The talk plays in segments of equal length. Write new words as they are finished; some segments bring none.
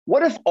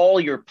What if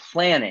all your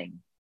planning,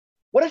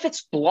 what if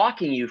it's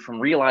blocking you from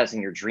realizing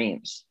your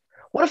dreams?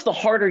 What if the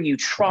harder you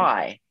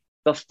try,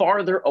 the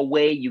farther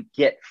away you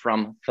get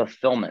from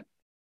fulfillment?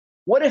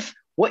 What if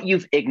what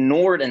you've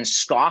ignored and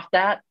scoffed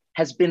at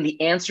has been the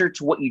answer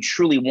to what you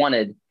truly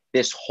wanted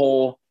this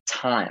whole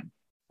time?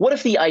 What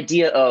if the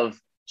idea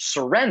of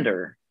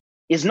surrender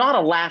is not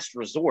a last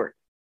resort,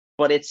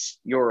 but it's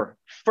your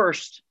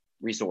first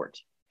resort?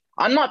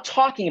 I'm not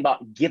talking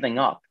about giving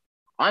up.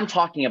 I'm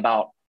talking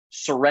about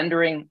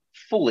surrendering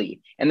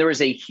fully. And there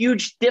is a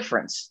huge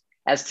difference,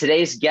 as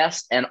today's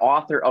guest and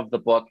author of the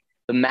book,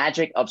 The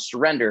Magic of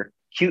Surrender,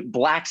 Kute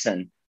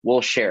Blackson,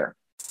 will share.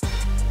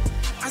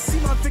 I see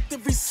my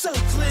victory so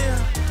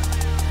clear.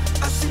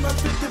 I see my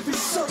victory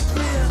so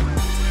clear.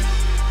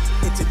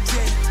 It's a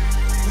day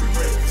we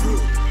break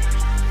through.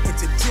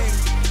 It's a day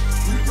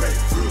we break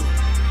through.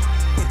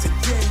 It's a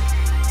day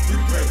we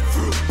break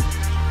through.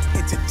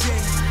 It's a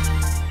day.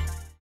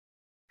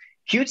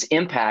 Kute's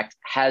impact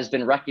has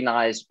been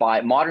recognized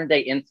by modern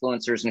day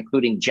influencers,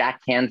 including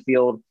Jack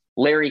Canfield,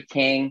 Larry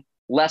King,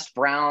 Les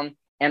Brown,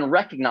 and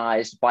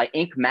recognized by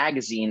Inc.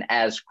 magazine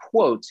as,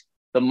 quote,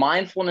 the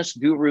mindfulness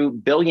guru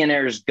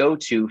billionaires go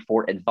to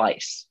for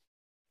advice.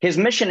 His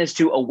mission is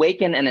to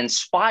awaken and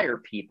inspire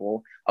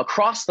people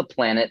across the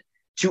planet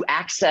to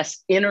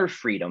access inner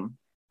freedom,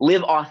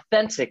 live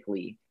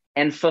authentically,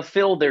 and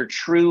fulfill their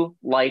true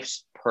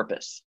life's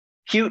purpose.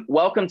 Kute,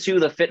 welcome to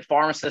the Fit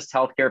Pharmacist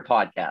Healthcare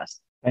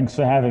Podcast. Thanks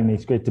for having me.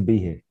 It's great to be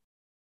here.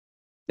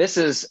 This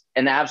is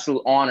an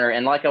absolute honor.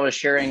 And like I was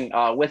sharing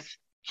with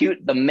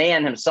Kute, the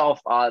man himself,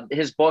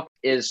 his book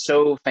is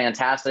so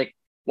fantastic.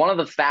 One of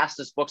the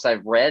fastest books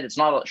I've read. It's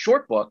not a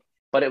short book,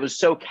 but it was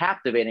so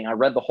captivating. I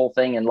read the whole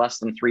thing in less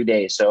than 3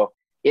 days. So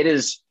it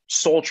is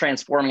soul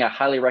transforming. I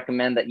highly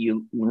recommend that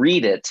you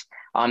read it.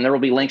 There will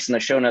be links in the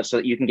show notes so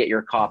that you can get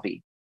your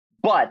copy.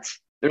 But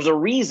there's a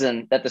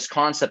reason that this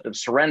concept of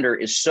surrender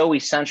is so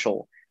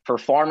essential for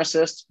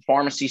pharmacists,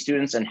 pharmacy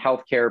students, and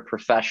healthcare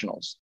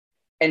professionals.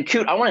 And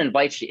Kute, I want to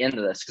invite you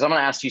into this because I'm going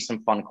to ask you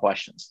some fun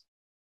questions.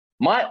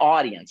 My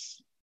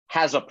audience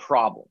has a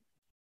problem.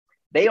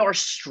 They are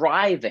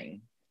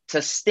striving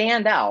to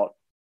stand out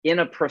in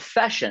a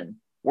profession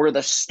where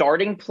the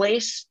starting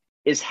place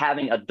is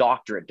having a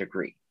doctorate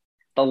degree.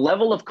 The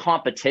level of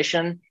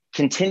competition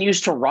continues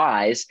to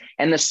rise,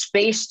 and the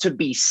space to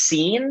be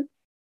seen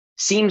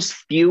seems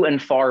few and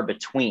far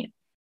between.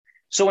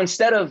 So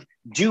instead of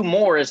do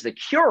more as the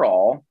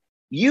cure-all,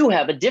 you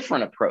have a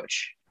different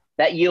approach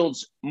that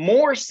yields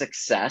more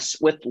success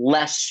with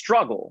less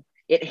struggle.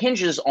 It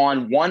hinges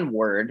on one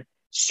word,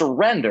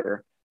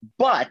 surrender,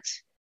 but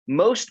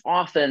most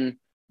often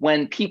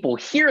when people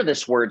hear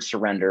this word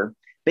surrender,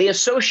 they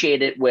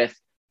associate it with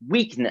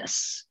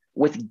weakness,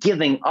 with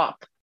giving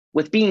up,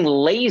 with being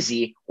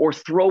lazy or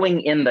throwing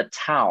in the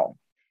towel.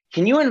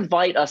 Can you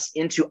invite us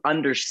into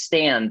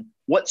understand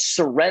what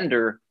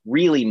surrender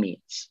really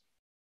means?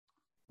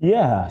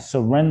 Yeah,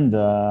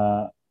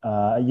 surrender.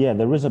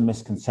 There is a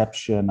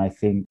misconception, I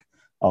think,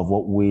 of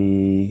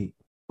when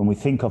we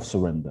think of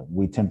surrender.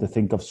 We tend to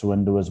think of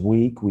surrender as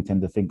weak. We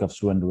tend to think of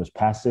surrender as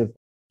passive.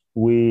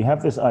 We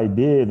have this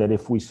idea that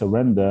if we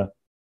surrender,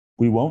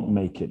 we won't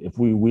make it. If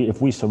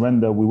we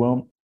surrender, we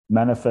won't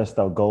manifest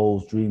our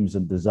goals, dreams,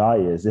 and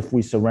desires. If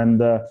we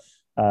surrender,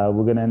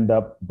 we're going to end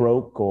up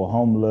broke or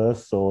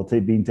homeless or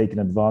being taken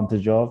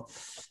advantage of.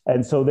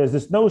 And so there's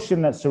this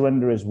notion that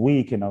surrender is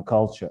weak in our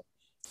culture.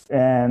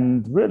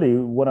 And really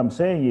what I'm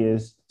saying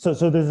is, so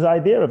there's this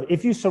idea of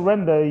if you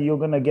surrender, you're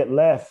going to get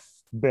left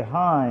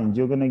behind,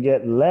 you're going to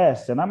get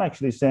less. And I'm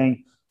actually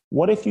saying,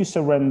 what if you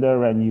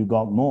surrender and you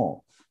got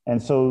more?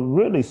 And so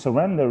really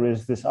surrender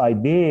is this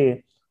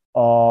idea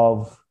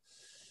of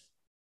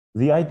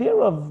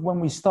when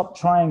we stop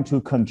trying to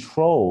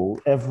control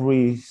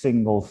every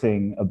single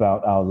thing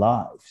about our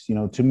lives. You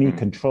know, to me,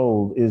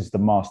 control is the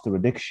master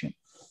addiction.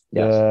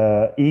 Yes.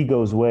 The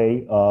ego's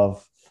way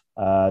of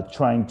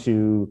trying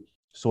to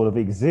sort of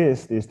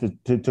exist is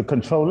to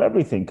control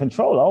everything.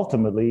 Control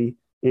ultimately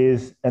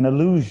is an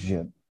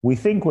illusion. We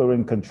think we're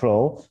in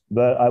control,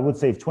 but I would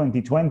say if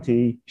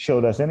 2020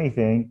 showed us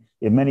anything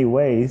in many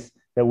ways,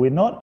 that we're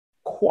not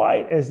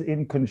quite as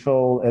in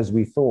control as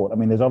we thought. I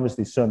mean, there's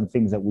obviously certain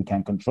things that we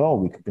can control.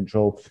 We can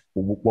control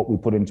what we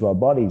put into our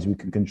bodies. We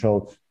can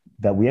control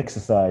that we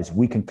exercise.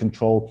 We can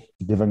control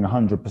giving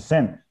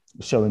 100%,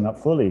 showing up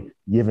fully,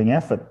 giving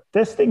effort.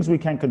 There's things we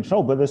can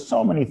control, but there's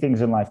so many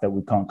things in life that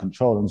we can't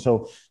control. And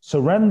so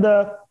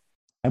surrender,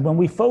 and when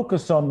we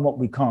focus on what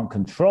we can't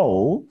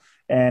control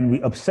and we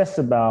obsess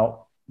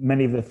about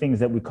many of the things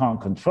that we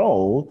can't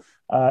control,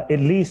 it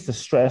leads to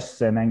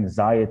stress and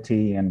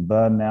anxiety and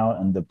burnout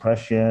and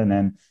depression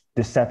and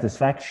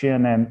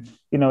dissatisfaction. And,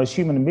 you know, as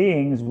human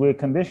beings, we're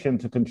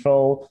conditioned to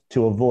control,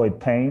 to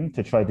avoid pain,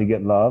 to try to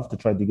get love, to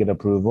try to get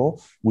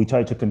approval. We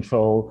try to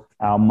control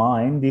our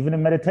mind, even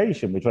in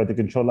meditation. We try to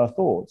control our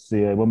thoughts.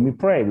 When we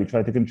pray, we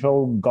try to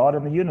control God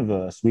and the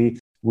universe. We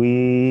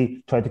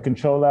We try to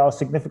control our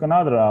significant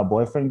other, our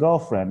boyfriend,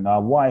 girlfriend,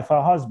 our wife,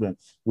 our husband.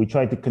 We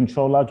try to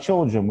control our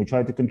children. We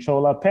try to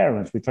control our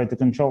parents. We try to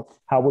control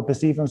how we're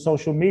perceived on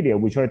social media.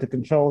 We try to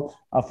control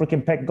our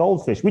freaking pet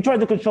goldfish. We try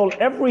to control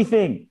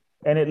everything.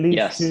 And it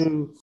leads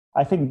to,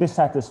 I think,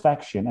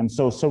 dissatisfaction. And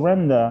so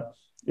surrender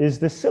is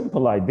this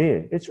simple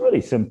idea. It's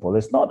really simple.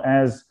 It's not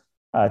as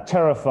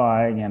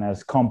terrifying and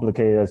as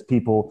complicated as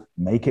people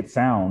make it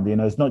sound. You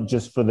know, it's not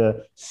just for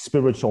the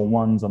spiritual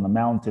ones on the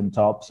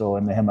mountaintops or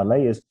in the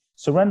Himalayas.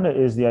 Surrender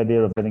is the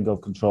idea of letting go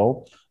of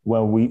control,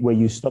 where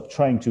you stop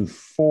trying to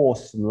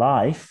force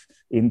life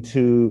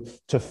into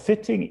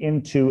fitting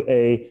into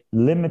a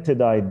limited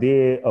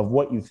idea of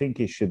what you think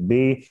it should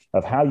be,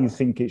 of how you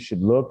think it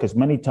should look. Because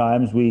many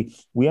times we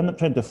end up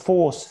trying to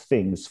force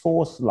things,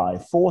 force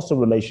life, force a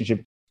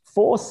relationship,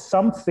 force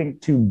something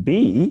to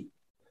be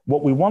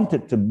what we want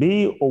it to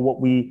be or what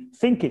we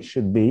think it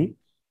should be.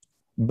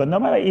 But no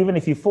matter, even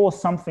if you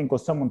force something or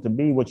someone to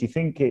be what you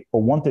think it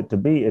or want it to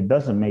be, it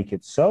doesn't make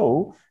it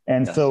so.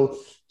 And so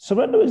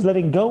surrender is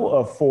letting go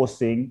of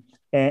forcing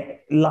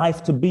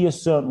life to be a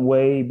certain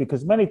way,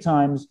 because many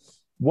times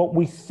what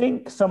we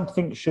think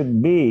something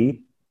should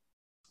be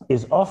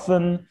is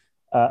often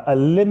a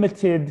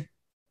limited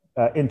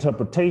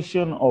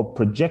interpretation or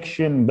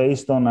projection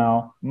based on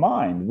our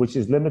mind, which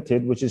is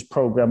limited, which is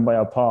programmed by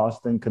our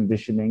past and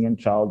conditioning and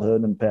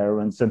childhood and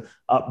parents and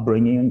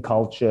upbringing and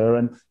culture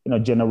and, you know,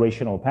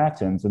 generational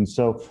patterns. And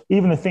so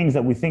even the things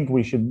that we think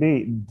we should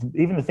be,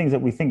 even the things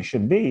that we think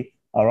should be,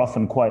 are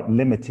often quite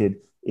limited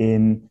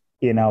in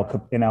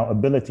our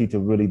ability to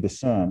really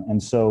discern.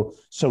 And so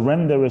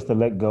surrender is to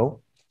let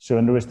go.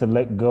 Surrender is to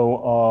let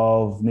go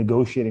of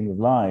negotiating with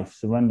life.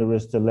 Surrender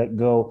is to let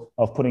go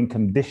of putting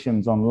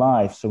conditions on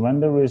life.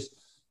 Surrender is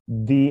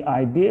the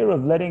idea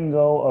of letting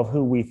go of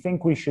who we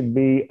think we should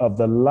be, of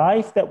the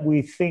life that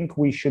we think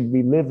we should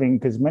be living,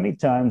 because many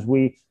times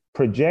we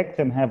project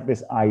and have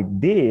this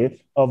idea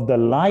of the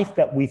life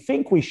that we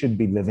think we should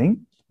be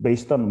living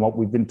based on what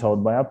we've been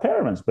told by our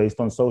parents, based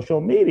on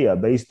social media,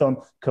 based on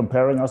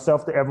comparing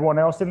ourselves to everyone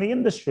else in the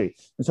industry.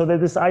 And so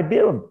there's this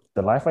idea of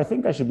the life I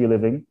think I should be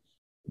living,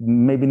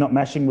 maybe not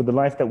matching with the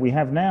life that we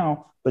have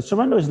now. But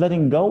surrender is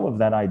letting go of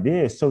that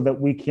idea so that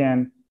we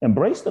can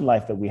embrace the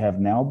life that we have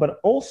now, but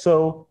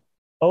also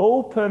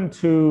open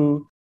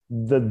to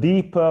the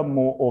deeper,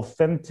 more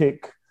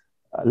authentic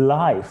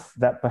life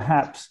that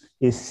perhaps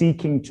is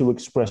seeking to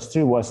express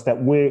to us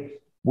that we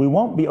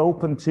won't be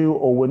open to,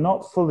 or we're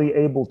not fully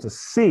able to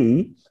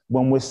see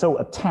when we're so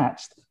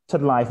attached to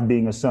life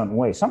being a certain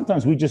way.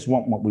 Sometimes we just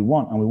want what we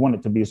want and we want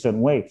it to be a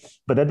certain way,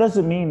 but that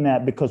doesn't mean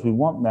that because we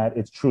want that,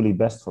 it's truly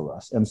best for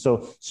us. And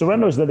so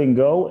surrender is letting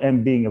go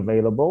and being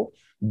available,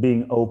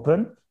 being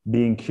open,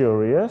 being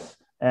curious,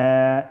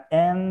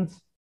 and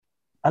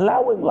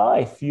allowing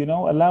life,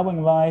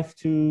 allowing life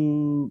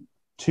to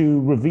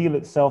reveal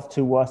itself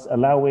to us,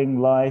 allowing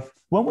life,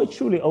 when we're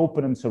truly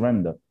open and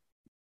surrender,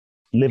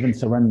 live in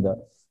surrender,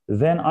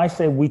 then I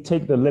say we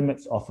take the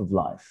limits off of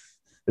life.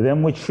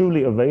 Then we're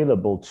truly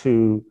available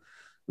to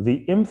the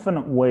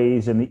infinite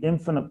ways and the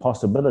infinite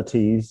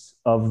possibilities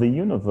of the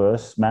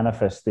universe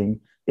manifesting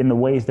in the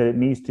ways that it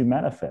needs to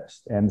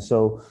manifest. And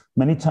so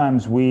many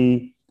times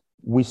we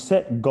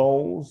set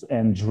goals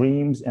and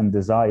dreams and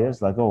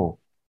desires like, oh,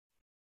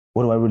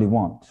 what do I really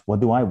want? What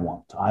do I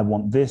want? I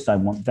want this, I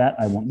want that,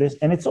 I want this.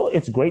 And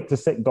it's great to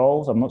set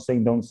goals. I'm not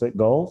saying don't set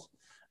goals.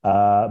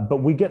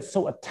 But we get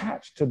so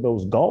attached to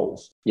those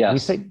goals.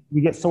 Yes.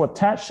 We get so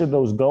attached to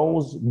those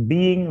goals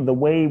being the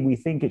way we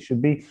think it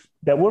should be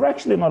that we're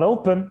actually not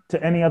open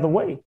to any other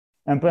way.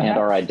 And perhaps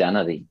our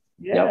identity.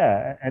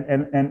 Yeah. Yep.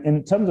 And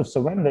in terms of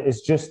surrender,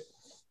 it's just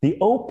the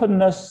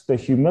openness, the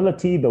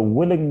humility, the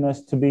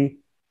willingness to be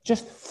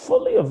just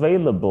fully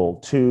available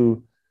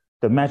to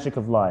the magic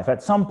of life.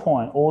 At some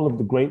point, all of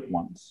the great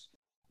ones,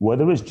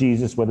 whether it's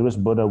Jesus, whether it's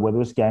Buddha, whether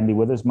it's Gandhi,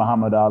 whether it's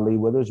Muhammad Ali,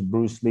 whether it's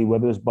Bruce Lee,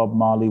 whether it's Bob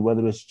Marley,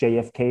 whether it's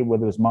JFK,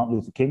 whether it's Martin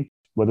Luther King,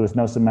 whether it's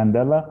Nelson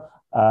Mandela,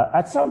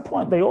 at some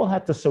point, they all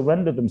had to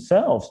surrender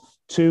themselves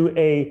to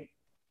a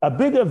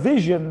bigger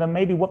vision than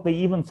maybe what they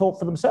even thought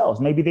for themselves.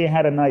 Maybe they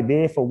had an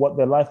idea for what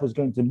their life was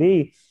going to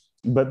be,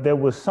 but there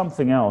was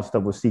something else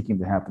that was seeking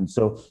to happen.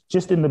 So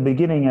just in the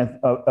beginning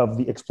of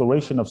the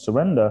exploration of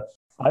surrender,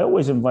 I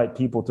always invite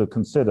people to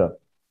consider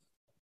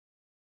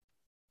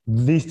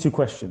these two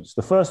questions.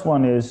 The first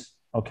one is,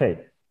 okay,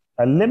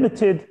 a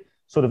limited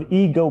sort of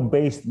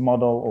ego-based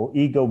model or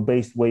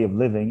ego-based way of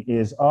living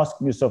is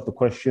asking yourself the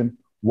question,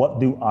 what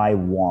do I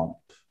want?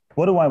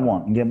 What do I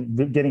want?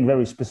 And getting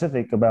very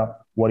specific about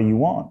what do you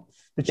want?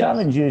 The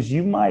challenge is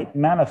you might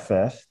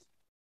manifest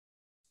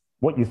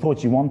what you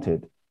thought you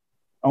wanted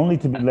only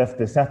to be left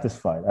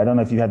dissatisfied. I don't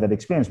know if you had that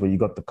experience where you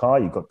got the car,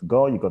 you got the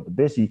girl, you got the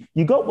this,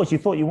 you got what you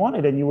thought you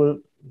wanted and you were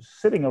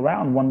sitting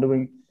around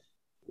wondering,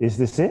 is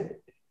this it?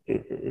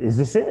 Is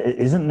this it?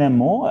 Isn't there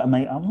more? I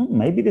mean,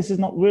 maybe this is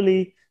not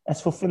really as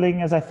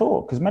fulfilling as I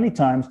thought. Because many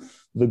times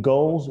the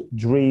goals,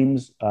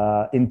 dreams,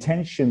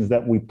 intentions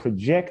that we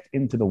project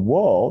into the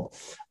world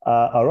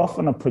are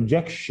often a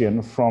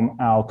projection from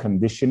our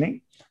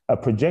conditioning, a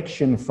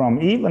projection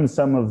from even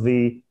some of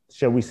the,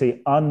 shall we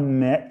say,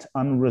 unmet,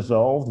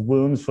 unresolved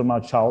wounds from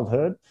our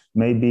childhood.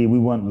 Maybe we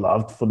weren't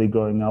loved fully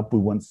growing up. We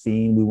weren't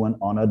seen. We weren't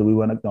honored. We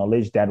weren't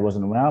acknowledged. Dad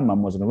wasn't around.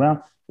 Mom wasn't around,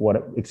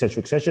 et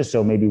cetera, et cetera.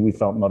 So maybe we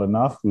felt not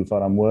enough. We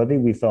felt unworthy.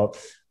 We felt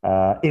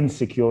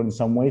insecure in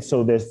some way.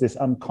 So there's this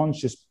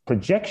unconscious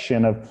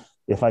projection of,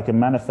 if I can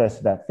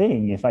manifest that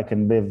thing, if I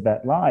can live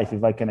that life,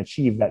 if I can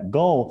achieve that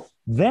goal,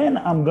 then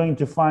I'm going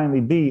to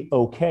finally be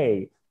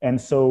okay. And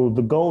so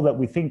the goal that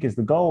we think is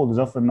the goal is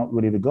often not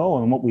really the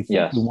goal. And what we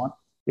think we want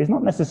is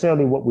not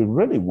necessarily what we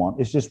really want.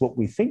 It's just what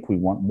we think we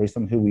want based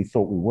on who we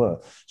thought we were.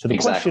 So the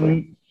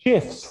question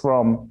shifts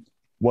from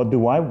what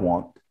do I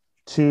want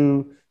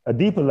to a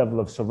deeper level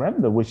of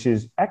surrender, which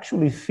is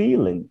actually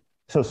feeling.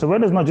 So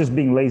surrender is not just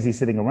being lazy,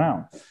 sitting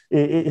around.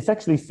 It's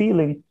actually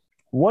feeling,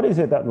 what is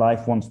it that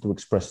life wants to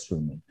express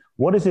through me?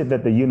 What is it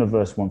that the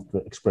universe wants to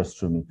express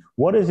through me?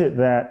 What is it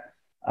that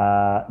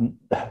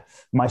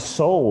my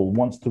soul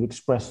wants to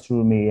express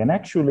through me? And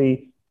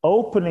actually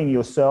opening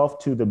yourself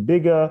to the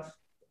bigger,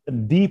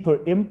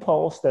 deeper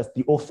impulse, that's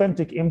the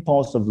authentic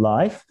impulse of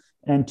life,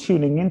 and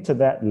tuning into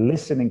that,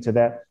 listening to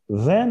that,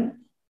 then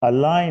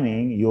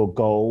aligning your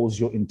goals,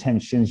 your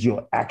intentions,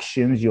 your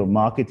actions, your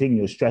marketing,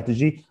 your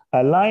strategy,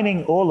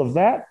 aligning all of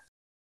that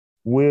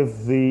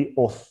with the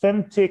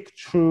authentic,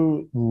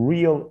 true,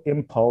 real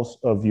impulse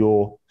of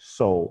your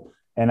soul.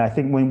 And I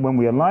think when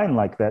we align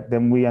like that,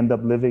 then we end up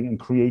living and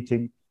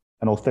creating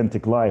an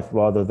authentic life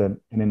rather than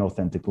an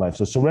inauthentic life.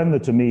 So surrender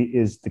to me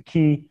is the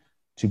key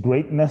to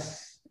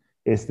greatness.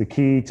 It's the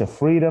key to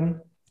freedom.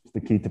 It's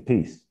the key to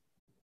peace.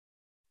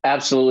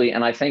 Absolutely.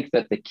 And I think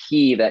that the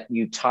key that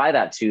you tie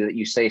that to, that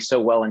you say so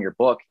well in your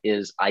book,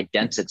 is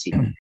identity.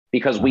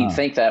 Because we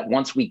think that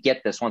once we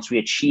get this, once we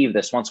achieve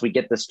this, once we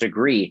get this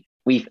degree,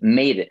 we've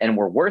made it and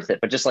we're worth it.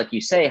 But just like you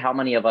say, how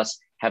many of us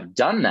have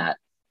done that,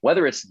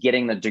 whether it's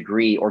getting the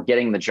degree or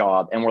getting the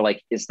job, and we're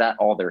like, is that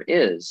all there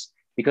is?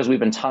 Because we've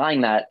been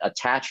tying that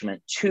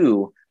attachment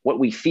to what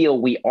we feel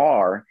we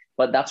are.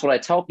 But that's what I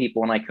tell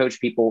people when I coach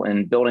people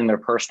in building their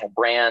personal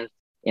brand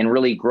and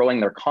really growing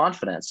their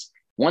confidence.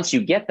 Once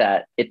you get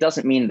that, it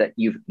doesn't mean that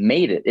you've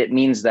made it. It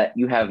means that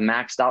you have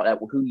maxed out at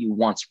who you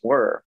once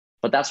were.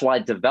 But that's why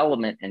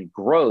development and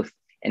growth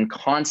and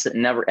constant,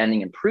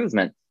 never-ending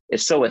improvement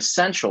is so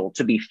essential,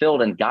 to be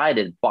filled and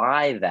guided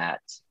by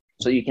that,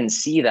 so you can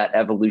see that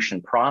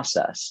evolution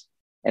process.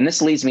 And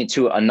this leads me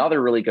to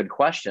another really good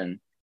question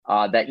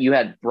that you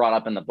had brought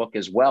up in the book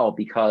as well,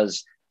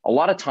 because a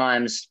lot of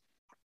times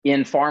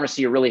in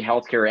pharmacy or really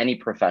healthcare or any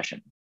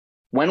profession,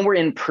 when we're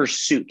in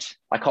pursuit,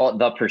 I call it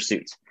the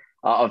pursuit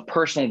of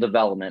personal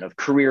development, of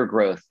career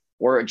growth,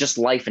 or just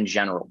life in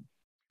general,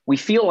 we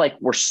feel like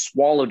we're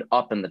swallowed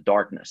up in the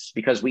darkness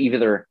because we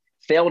either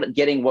failed at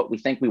getting what we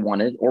think we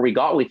wanted, or we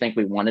got what we think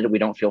we wanted and we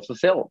don't feel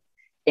fulfilled.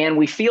 And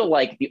we feel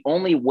like the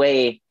only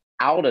way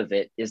out of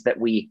it is that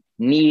we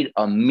need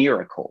a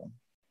miracle.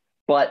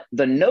 But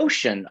the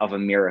notion of a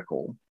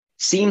miracle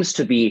seems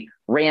to be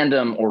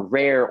random or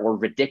rare or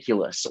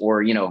ridiculous,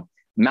 or,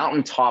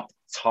 mountaintop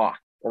talk,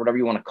 or whatever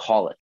you want to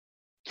call it.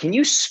 Can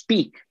you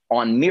speak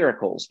on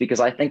miracles? Because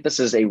I think this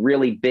is a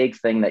really big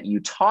thing that you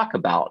talk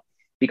about,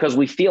 because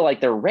we feel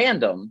like they're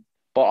random,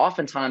 but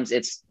oftentimes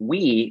it's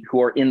we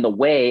who are in the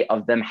way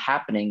of them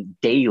happening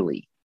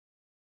daily.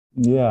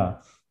 Yeah.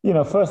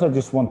 First, I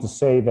just want to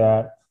say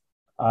that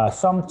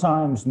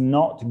sometimes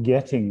not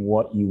getting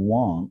what you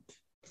want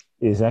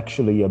is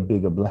actually a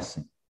bigger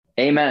blessing.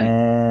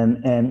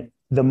 Amen. And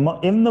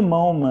in the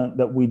moment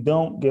that we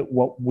don't get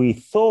what we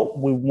thought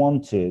we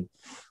wanted,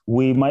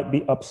 we might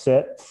be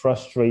upset,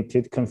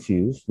 frustrated,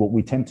 confused. What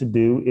we tend to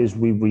do is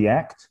we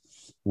react,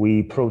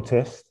 we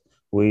protest,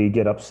 we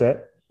get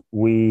upset,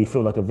 we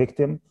feel like a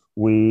victim,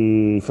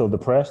 we feel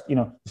depressed,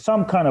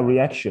 some kind of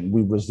reaction,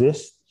 we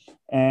resist.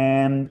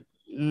 And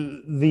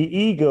the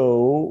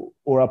ego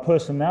or our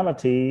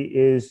personality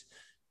is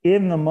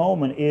in the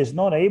moment is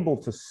not able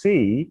to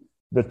see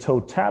the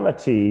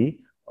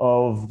totality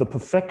of the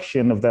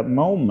perfection of that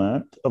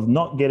moment of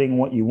not getting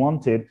what you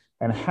wanted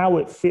and how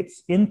it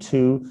fits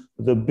into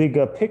the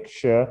bigger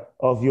picture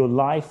of your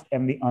life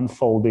and the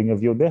unfolding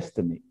of your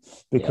destiny.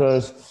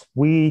 Because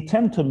we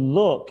tend to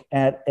look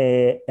at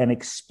an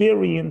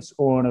experience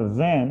or an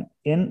event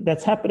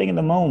that's happening in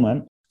the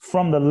moment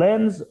from the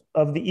lens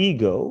of the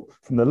ego,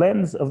 from the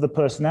lens of the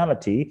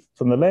personality,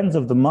 from the lens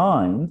of the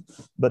mind.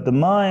 But the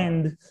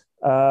mind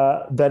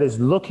that is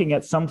looking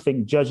at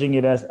something, judging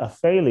it as a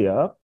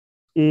failure,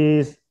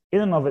 is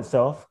in and of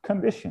itself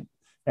conditioned.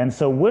 And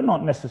so we're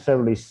not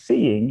necessarily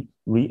seeing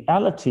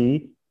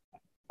reality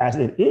as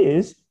it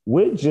is.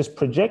 We're just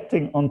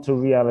projecting onto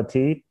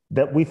reality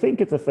that we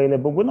think it's a failure,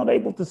 but we're not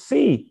able to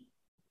see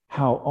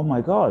how, oh my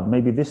God,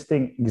 maybe this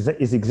thing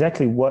is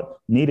exactly what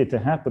needed to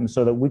happen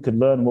so that we could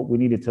learn what we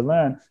needed to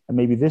learn. And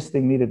maybe this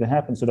thing needed to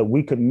happen so that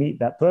we could meet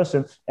that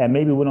person. And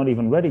maybe we're not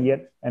even ready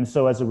yet. And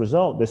so as a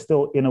result, there's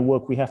still inner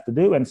work we have to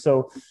do. And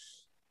so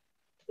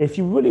if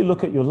you really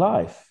look at your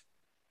life,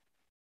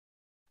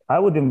 I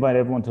would invite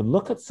everyone to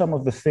look at some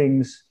of the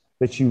things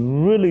that you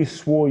really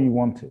swore you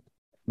wanted.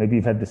 maybe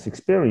you've had this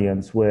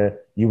experience where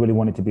you really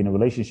wanted to be in a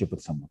relationship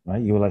with someone,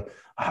 right? You were like,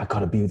 I got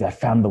to be with, I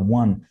found the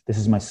one. This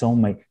is my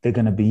soulmate. They're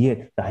going to be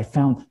it. I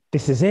found,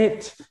 this is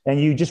it. And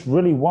you just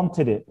really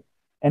wanted it.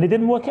 And it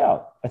didn't work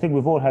out. I think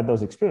we've all had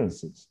those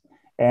experiences.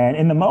 And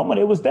in the moment,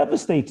 it was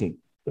devastating.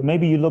 But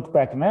maybe you look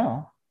back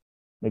now,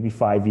 maybe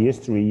 5 years,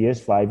 3 years,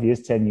 5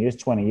 years, 10 years,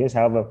 20 years,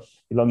 however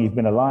long you've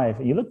been alive.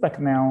 And you look back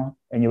now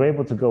and you're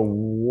able to go,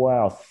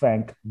 wow,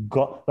 thank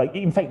God. Like,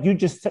 in fact, you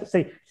just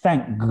say,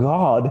 thank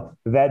God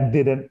that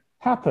didn't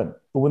happen.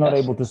 But we're not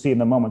able to see in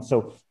the moment.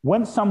 So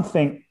when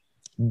something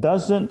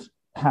doesn't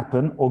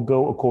happen or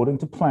go according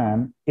to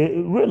plan,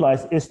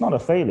 realize it's not a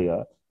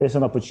failure, it's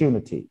an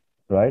opportunity,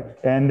 right?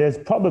 And there's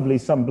probably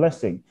some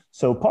blessing.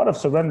 So part of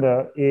surrender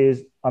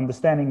is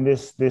understanding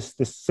this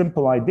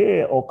simple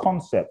idea or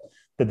concept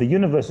that the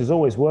universe is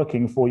always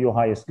working for your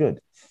highest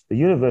good. The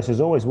universe is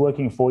always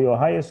working for your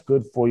highest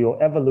good, for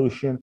your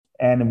evolution,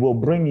 and will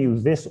bring you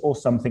this or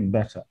something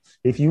better.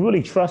 If you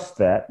really trust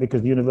that,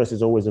 because the universe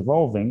is always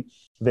evolving,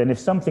 then if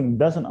something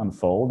doesn't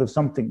unfold, if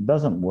something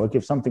doesn't work,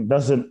 if something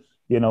doesn't,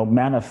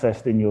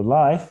 manifest in your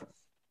life,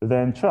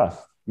 then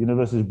trust. The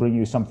universe is bringing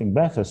you something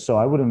better. So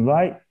I would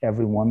invite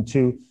everyone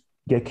to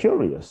get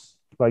curious.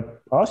 Like,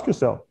 ask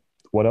yourself,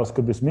 what else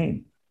could this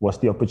mean? What's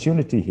the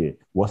opportunity here?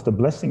 What's the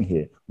blessing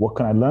here? What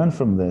can I learn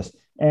from this?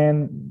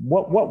 And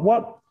what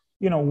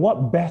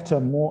better,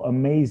 more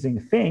amazing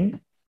thing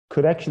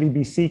could actually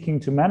be seeking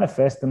to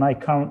manifest than I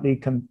currently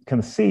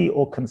can see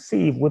or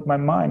conceive with my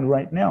mind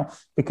right now?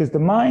 Because the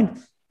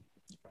mind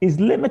is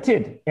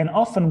limited. And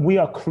often we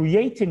are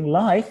creating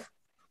life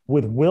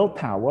with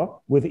willpower,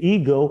 with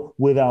ego,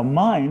 with our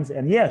minds.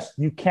 And yes,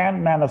 you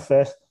can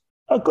manifest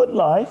a good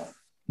life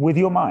with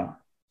your mind.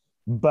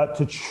 But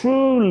to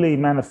truly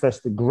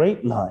manifest a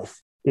great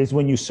life is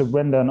when you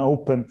surrender and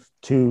open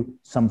to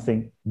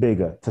something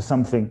bigger, to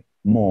something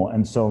more.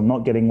 And so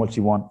not getting what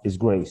you want is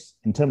grace.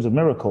 In terms of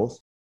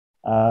miracles,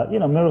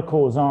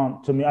 miracles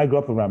aren't, to me, I grew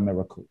up around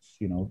miracles,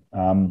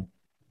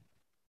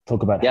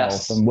 talk about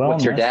health and wellness.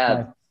 What's your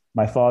dad?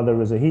 My father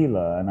is a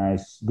healer, and I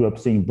grew up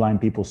seeing blind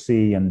people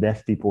see and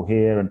deaf people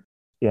hear. And,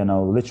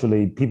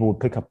 literally people would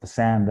pick up the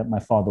sand that my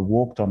father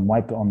walked on,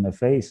 wipe it on their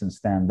face and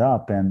stand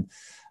up. And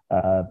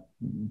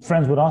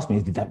friends would ask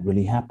me, did that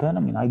really happen?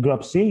 I mean, I grew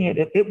up seeing it.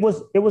 It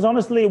was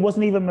honestly, it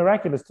wasn't even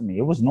miraculous to me.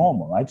 It was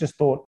normal. I just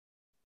thought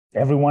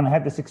everyone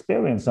had this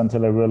experience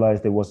until I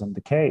realized it wasn't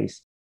the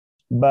case.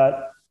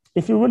 But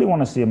if you really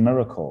want to see a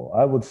miracle,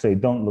 I would say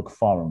don't look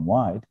far and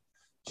wide.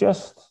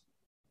 Just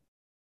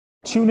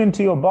tune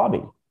into your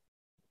body.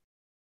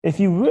 If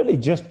you really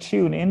just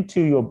tune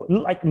into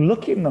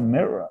look in the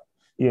mirror,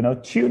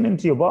 tune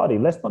into your body.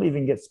 Let's not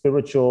even get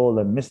spiritual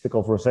and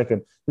mystical for a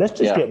second. Let's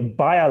just get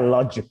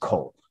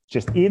biological,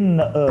 just in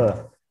the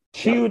earth.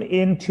 Tune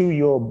into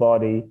your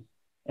body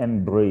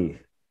and breathe.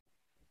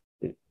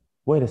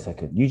 Wait a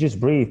second, you just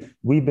breathe.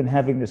 We've been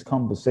having this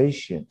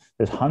conversation.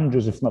 There's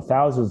hundreds, if not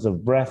thousands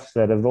of breaths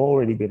that have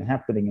already been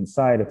happening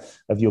inside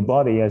of your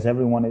body as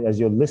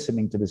you're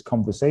listening to this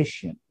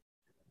conversation.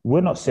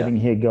 We're not sitting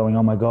here going,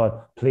 oh my God,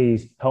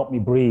 please help me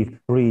breathe,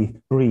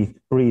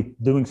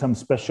 doing some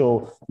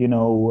special,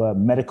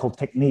 medical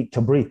technique to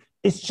breathe.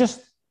 It's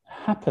just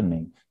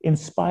happening in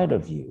spite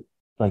of you.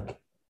 Like,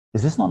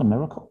 is this not a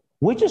miracle?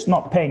 We're just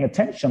not paying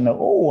attention. They're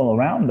all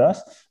around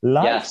us.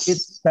 Life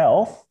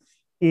itself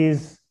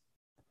is,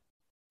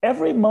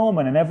 every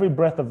moment and every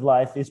breath of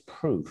life is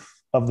proof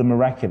of the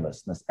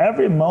miraculousness.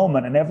 Every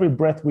moment and every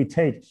breath we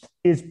take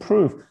is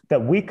proof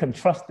that we can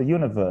trust the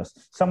universe.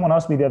 Someone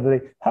asked me the other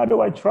day, how do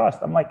I trust?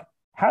 I'm like,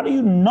 how do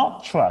you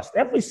not trust?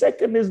 Every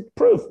second is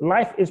proof.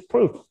 Life is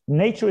proof.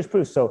 Nature is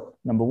proof. So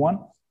number one,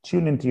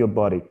 tune into your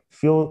body.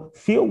 Feel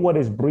what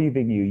is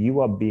breathing you.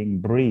 You are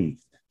being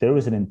breathed. There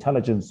is an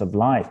intelligence of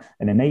life,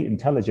 an innate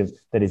intelligence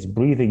that is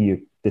breathing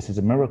you. This is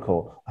a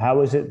miracle.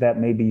 How is it that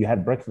maybe you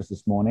had breakfast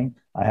this morning?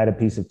 I had a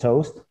piece of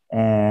toast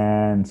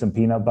and some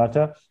peanut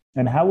butter.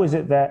 And how is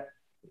it that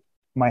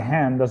my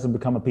hand doesn't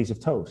become a piece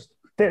of toast?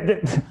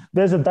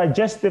 There's a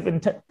digestive,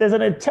 there's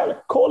an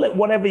call it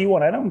whatever you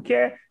want. I don't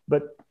care.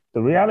 But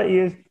the reality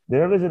is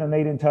there is an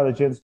innate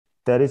intelligence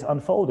that is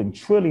unfolding.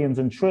 Trillions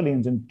and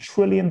trillions and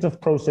trillions of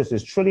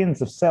processes,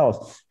 trillions of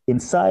cells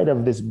inside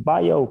of this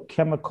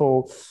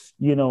biochemical,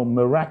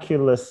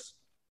 miraculous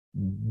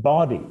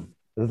body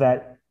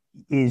that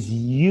is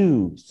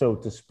you, so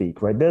to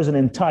speak, right? There's an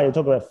entire,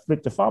 talk about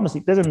Victor Pharmacy,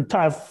 there's an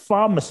entire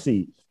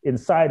pharmacy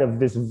inside of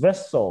this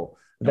vessel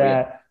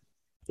that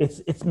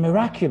it's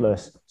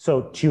miraculous.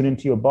 So tune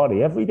into your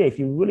body every day. If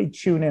you really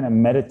tune in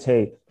and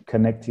meditate,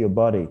 connect to your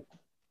body,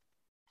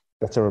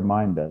 that's a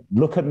reminder.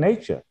 Look at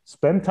nature,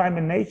 spend time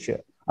in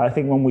nature. I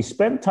think when we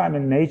spend time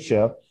in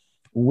nature,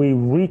 we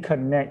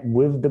reconnect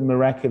with the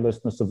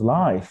miraculousness of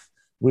life.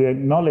 We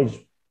acknowledge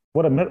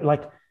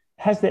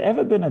has there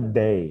ever been a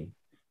day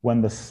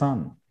when the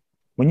sun,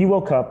 when you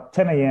woke up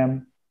 10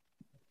 a.m.,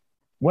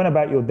 went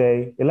about your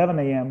day, 11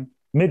 a.m.,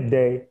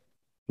 midday, it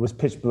was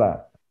pitch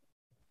black.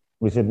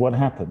 We said, what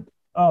happened?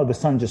 Oh, the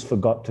sun just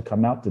forgot to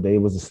come out today.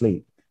 It was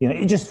asleep.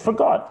 It just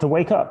forgot to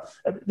wake up.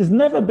 There's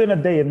never been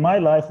a day in my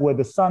life where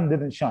the sun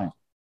didn't shine.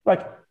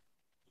 Like,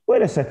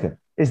 wait a second.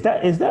 Is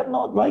that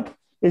not like,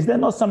 is there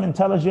not some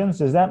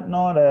intelligence? Is that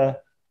not a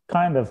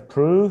kind of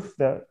proof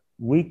that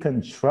we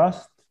can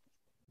trust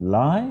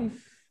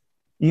life?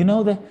 You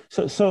know that,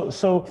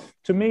 so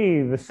to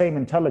me, the same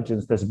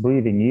intelligence that's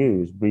breathing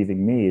you is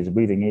breathing me, is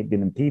breathing 8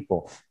 billion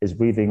people, is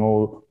breathing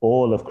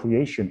all of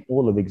creation,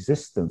 all of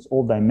existence,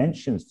 all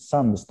dimensions, the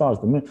sun, the stars,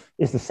 the moon,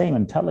 is the same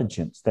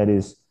intelligence that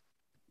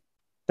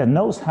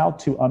knows how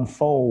to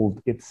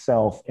unfold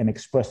itself and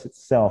express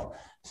itself.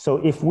 So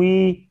if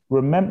we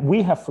remember,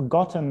 we have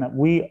forgotten that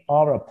we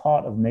are a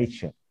part of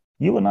nature.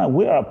 You and I,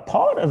 we are a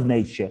part of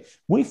nature.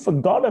 We've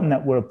forgotten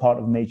that we're a part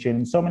of nature. And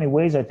in so many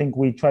ways, I think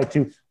we try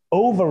to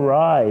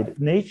override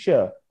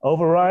nature,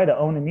 override our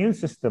own immune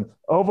system,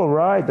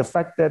 override the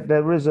fact that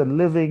there is a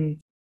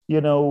living,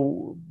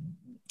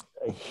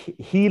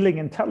 healing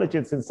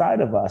intelligence inside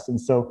of us. And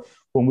so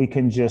when we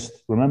can just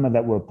remember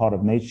that we're a part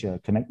of nature,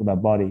 connect with our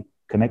body,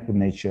 connect with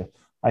nature,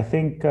 I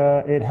think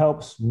it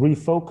helps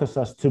refocus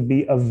us to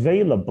be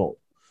available,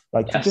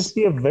 to just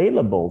be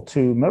available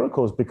to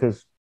miracles,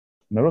 because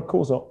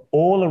miracles are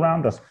all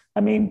around us.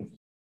 I mean,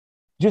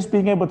 just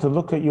being able to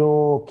look at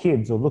your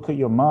kids or look at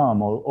your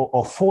mom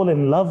or fall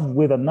in love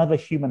with another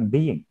human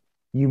being.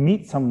 You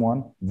meet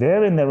someone,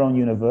 they're in their own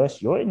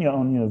universe, you're in your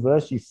own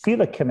universe, you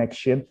feel a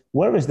connection.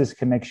 Where is this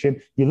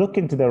connection? You look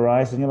into their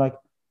eyes and you're like,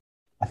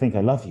 I think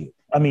I love you.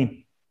 I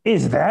mean,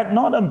 is that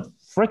not a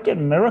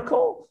freaking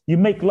miracle? You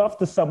make love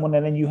to someone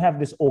and then you have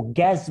this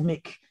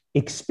orgasmic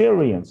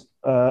experience.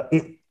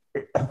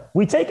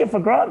 We take it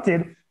for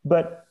granted,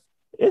 but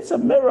it's a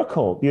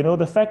miracle.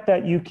 The fact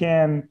that you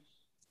can,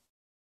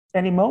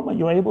 any moment,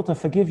 you're able to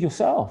forgive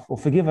yourself or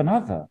forgive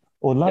another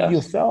or love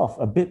yourself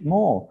a bit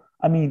more.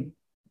 I mean,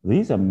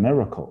 these are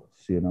miracles,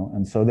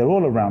 and so they're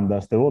all around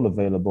us. They're all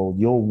available.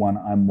 You're one,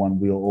 I'm one,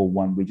 we are all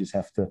one. We just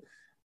have to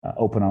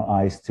open our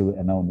eyes to it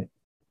and own it.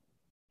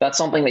 That's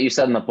something that you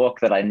said in the book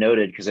that I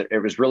noted because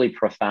it was really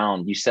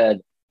profound. You said,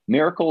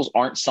 miracles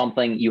aren't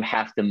something you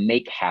have to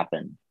make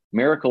happen.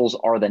 Miracles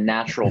are the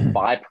natural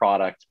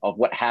byproduct of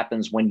what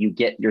happens when you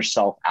get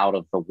yourself out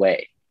of the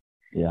way.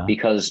 Yeah.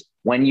 Because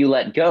when you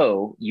let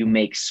go, you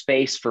make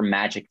space for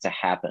magic to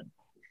happen.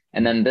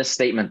 And then this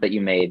statement that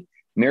you made,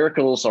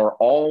 miracles are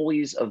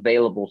always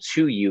available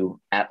to you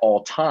at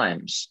all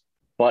times,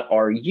 but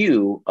are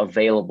you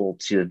available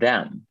to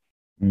them?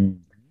 Mm.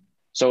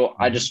 So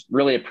I just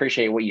really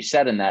appreciate what you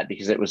said in that,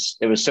 because it was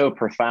so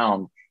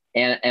profound.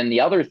 And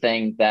the other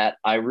thing that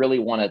I really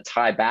want to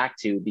tie back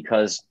to,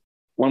 because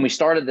when we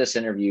started this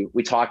interview,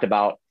 we talked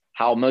about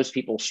how most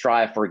people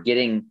strive for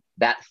getting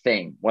that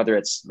thing, whether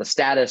it's the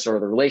status or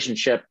the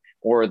relationship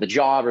or the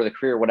job or the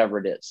career, whatever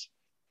it is.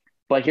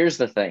 But here's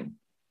the thing.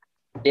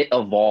 It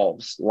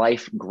evolves,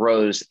 life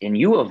grows, and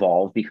you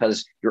evolve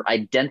because your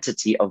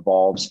identity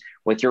evolves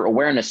with your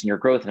awareness and your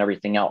growth and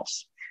everything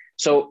else.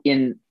 So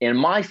in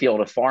my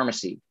field of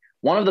pharmacy,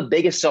 one of the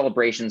biggest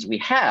celebrations we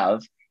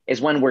have is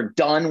when we're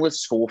done with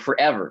school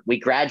forever. We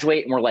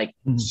graduate and we're like,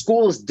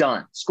 school is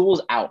done,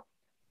 school's out.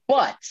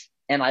 But,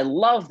 and I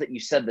love that you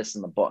said this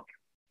in the book,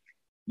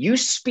 you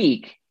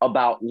speak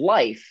about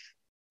life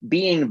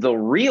being the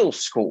real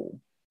school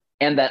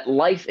and that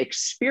life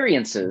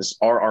experiences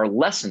are our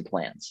lesson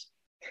plans.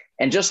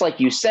 And just like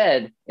you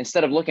said,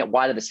 instead of looking at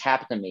why did this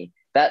happen to me,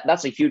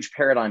 that's a huge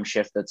paradigm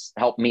shift that's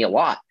helped me a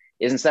lot,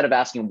 is instead of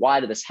asking why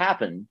did this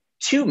happen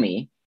to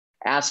me,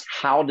 ask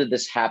how did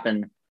this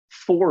happen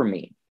for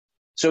me?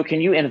 So can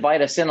you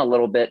invite us in a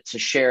little bit to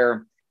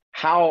share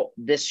how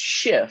this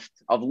shift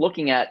of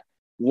looking at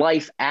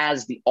life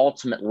as the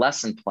ultimate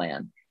lesson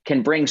plan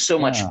can bring so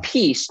much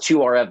peace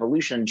to our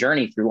evolution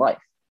journey through life?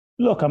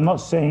 Look, I'm not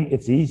saying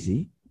it's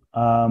easy,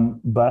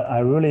 but I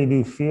really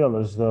do feel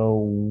as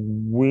though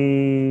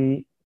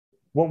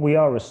what we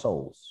are is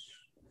souls.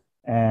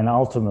 And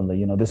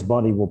ultimately, this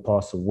body will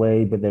pass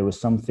away, but there is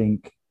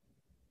something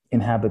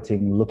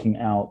inhabiting, looking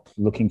out,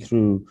 looking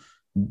through,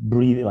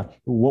 breathing.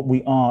 Like what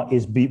we are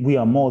we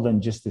are more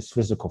than just this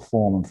physical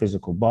form and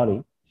physical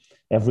body.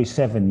 Every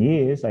 7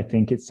 years, I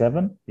think it's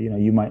 7,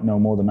 you might know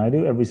more than I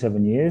do. Every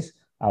 7 years,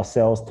 our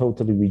cells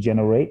totally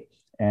regenerate,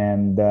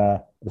 and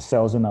the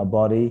cells in our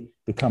body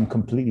become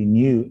completely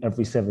new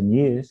every 7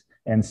 years.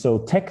 And so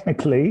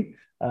technically,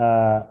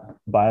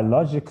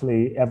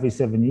 biologically, every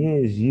 7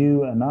 years,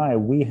 you and I,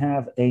 we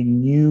have a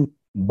new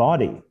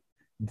body.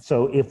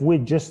 So if we're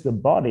just the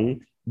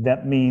body,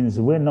 that means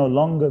we're no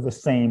longer the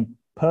same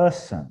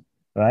person,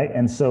 right?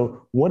 And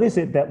so what is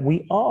it that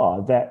we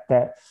are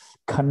that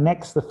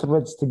connects the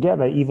threads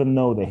together, even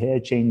though the hair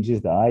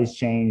changes, the eyes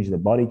change, the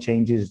body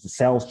changes, the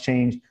cells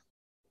change?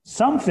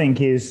 Something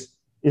is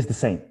the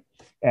same.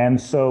 And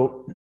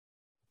so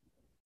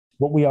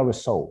what we are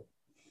is soul.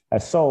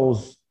 As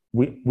souls,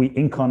 we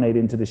incarnate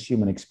into this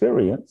human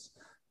experience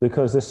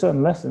because there's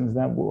certain lessons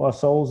that our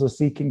souls are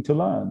seeking to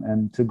learn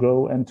and to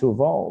grow and to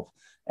evolve.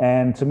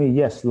 And to me,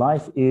 yes,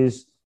 life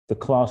is the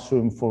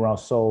classroom for our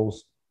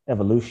soul's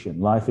evolution.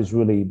 Life is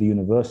really the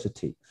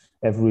university.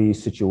 Every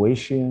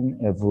situation,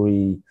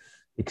 every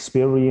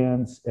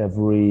experience,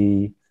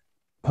 every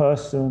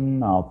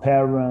person, our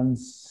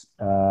parents,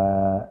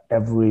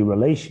 every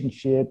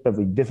relationship,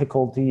 every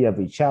difficulty,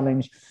 every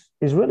challenge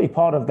is really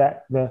part of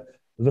that,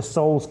 the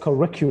soul's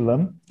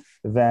curriculum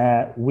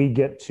that we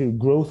get to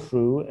grow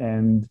through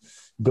and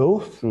go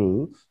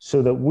through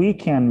so that we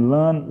can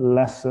learn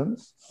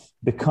lessons,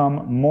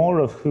 become more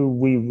of who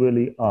we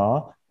really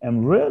are,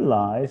 and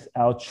realize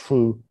our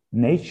true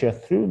nature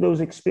through those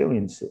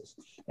experiences.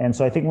 And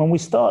so I think when we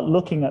start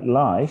looking at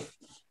life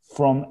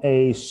from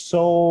a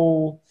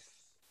soul,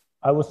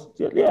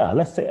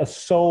 let's say a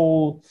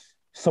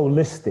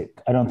soulistic,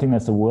 I don't think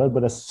that's a word,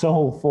 but a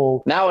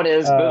soulful. Now it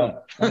is, boom.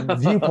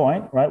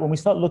 Viewpoint, right? When we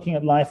start looking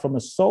at life from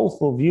a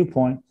soulful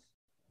viewpoint,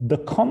 the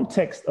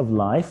context of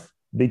life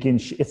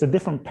begins, it's a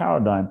different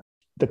paradigm.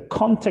 The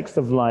context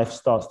of life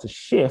starts to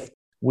shift.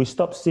 We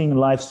stop seeing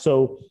life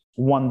so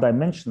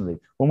one-dimensionally.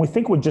 When we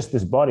think we're just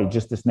this body,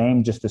 just this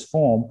name, just this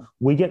form,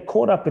 we get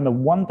caught up in the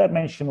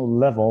one-dimensional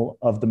level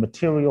of the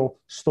material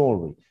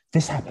story.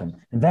 This happened,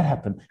 and that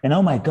happened, and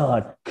oh my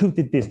God, Coop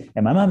did this,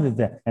 and my mom did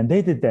that, and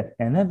they did that,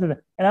 and that did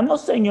that. And I'm not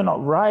saying you're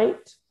not right,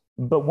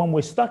 but when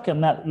we're stuck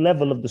in that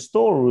level of the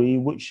story,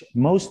 which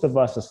most of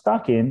us are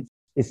stuck in,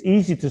 it's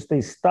easy to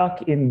stay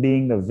stuck in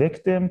being the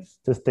victim,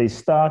 to stay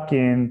stuck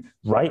in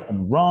right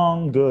and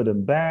wrong, good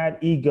and bad,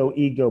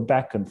 ego,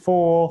 back and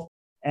forth.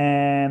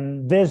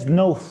 And there's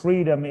no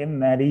freedom in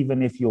that,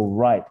 even if you're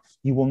right.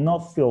 You will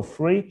not feel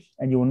free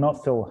and you will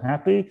not feel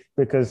happy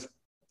because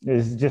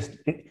it's just,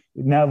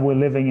 now we're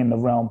living in the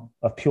realm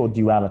of pure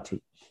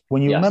duality.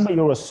 When you remember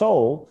you're a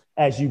soul,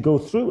 as you go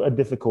through a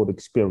difficult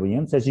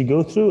experience, as you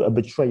go through a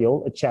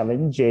betrayal, a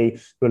challenge, a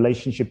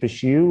relationship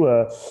issue,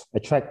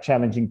 attract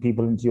challenging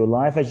people into your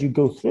life, as you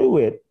go through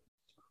it,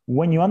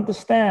 when you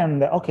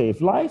understand that, okay,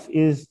 if life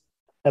is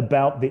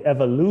about the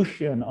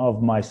evolution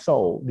of my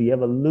soul, the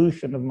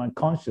evolution of my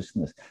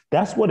consciousness,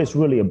 that's what it's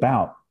really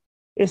about.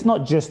 It's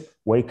not just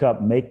wake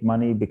up, make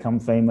money, become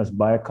famous,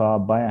 buy a car,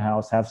 buy a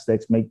house, have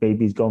sex, make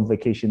babies, go on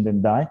vacation,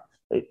 then die.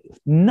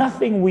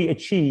 Nothing we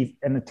achieve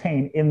and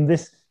attain in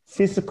this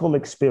physical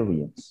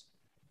experience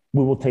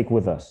we will take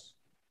with us.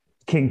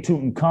 King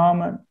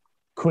Tutankhamun,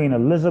 Queen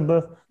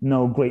Elizabeth,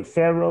 no great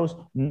pharaohs,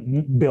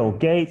 Bill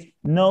Gates,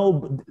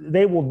 no,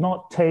 they will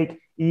not take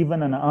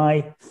even an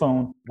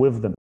iPhone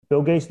with them.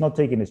 Bill Gates not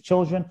taking his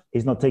children,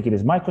 he's not taking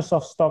his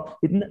Microsoft stock,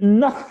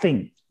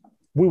 nothing.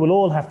 We will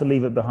all have to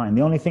leave it behind.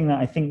 The only thing that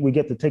I think we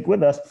get to take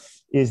with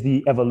us is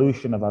the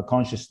evolution of our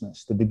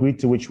consciousness, the degree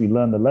to which we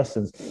learn the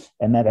lessons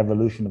and that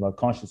evolution of our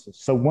consciousness.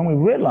 So when we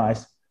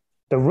realize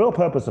the real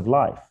purpose of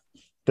life,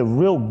 the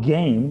real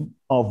game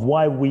of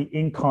why we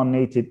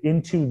incarnated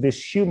into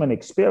this human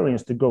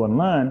experience to go and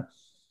learn,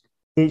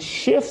 it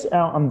shifts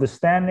our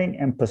understanding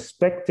and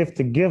perspective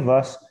to give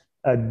us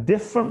a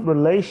different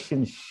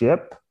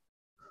relationship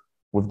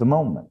with the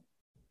moment,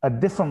 a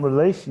different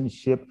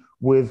relationship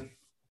with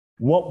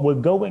what we're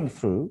going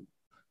through,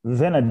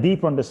 then a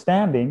deeper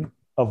understanding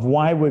of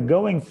why we're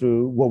going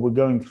through what we're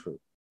going through.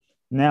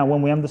 Now,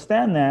 when we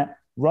understand that,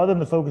 rather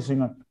than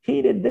focusing on,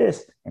 he did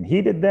this and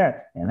he did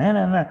that, and then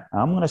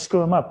I'm going to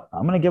screw him up,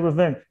 I'm going to get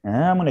revenge, and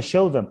I'm going to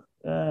show them.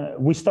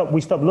 We stop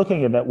looking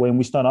at it that way, and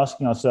we start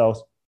asking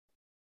ourselves,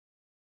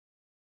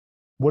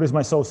 what is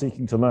my soul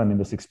seeking to learn in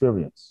this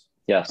experience?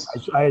 Yes.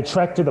 I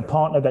attracted a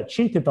partner that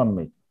cheated on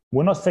me.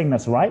 We're not saying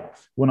that's right.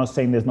 We're not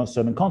saying there's not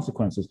certain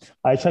consequences.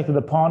 I attracted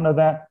a partner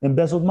that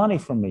embezzled money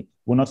from me.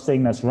 We're not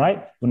saying that's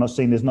right. We're not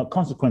saying there's not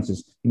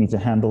consequences. You need to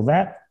handle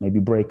that, maybe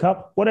break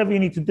up, whatever you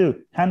need to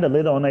do. Handle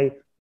it on a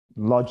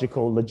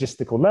logical,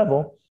 logistical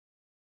level.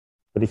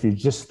 But if you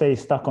just stay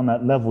stuck on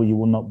that level, you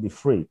will not be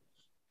free.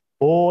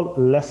 All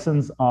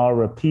lessons are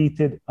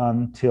repeated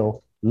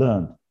until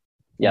learned.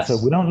 Yes. So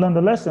if we don't learn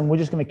the lesson, we're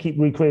just going to keep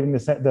recreating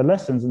the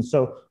lessons. And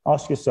so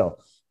ask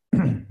yourself,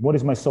 what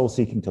is my soul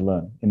seeking to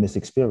learn in this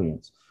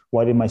experience?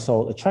 Why did my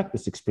soul attract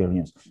this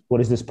experience?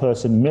 What is this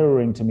person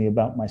mirroring to me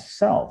about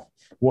myself?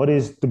 What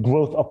is the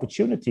growth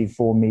opportunity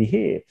for me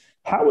here?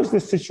 How is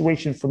this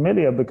situation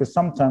familiar? Because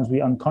sometimes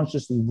we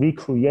unconsciously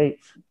recreate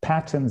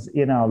patterns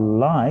in our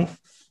life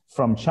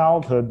from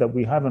childhood that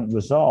we haven't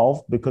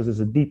resolved because there's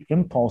a deep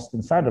impulse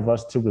inside of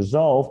us to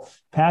resolve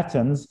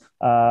patterns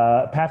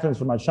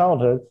from our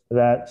childhood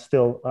that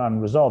still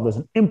unresolved. There's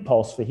an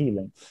impulse for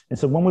healing. And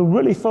so when we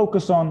really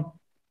focus on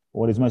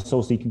what is my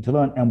soul seeking to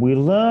learn, and we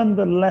learn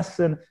the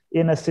lesson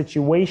in a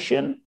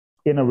situation,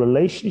 in a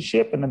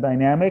relationship, in a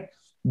dynamic,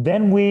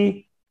 then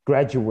we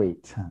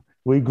graduate.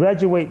 We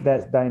graduate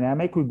that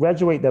dynamic, we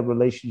graduate that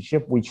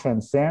relationship, we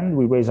transcend,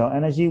 we raise our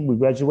energy, we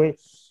graduate.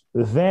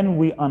 Then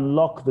we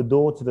unlock the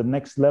door to the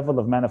next level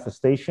of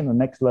manifestation, the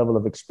next level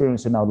of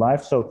experience in our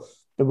life. So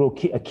the real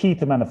key, a key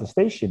to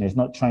manifestation is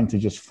not trying to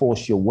just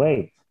force your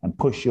way and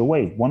push your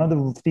way. One of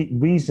the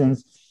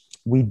reasons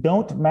we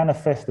don't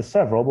manifest the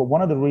several, but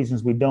one of the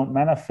reasons we don't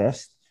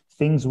manifest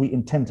things we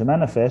intend to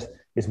manifest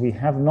is we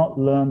have not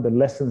learned the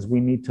lessons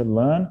we need to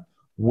learn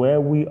where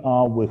we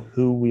are with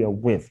who we are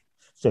with.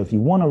 So if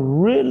you want to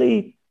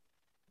really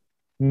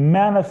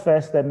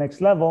manifest that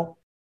next level,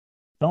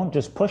 don't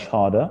just push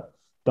harder.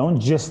 Don't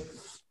just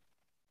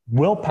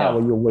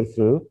willpower your way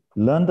through.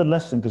 learn the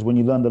lesson, because when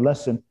you learn the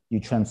lesson, you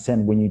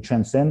transcend. When you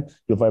transcend,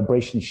 your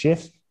vibration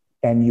shifts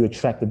and you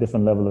attract a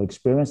different level of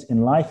experience.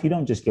 In life, you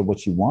don't just get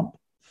what you want.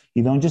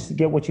 You don't just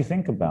get what you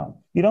think about.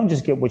 You don't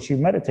just get what you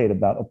meditate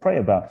about or pray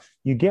about.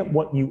 You get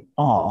what you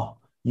are.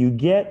 You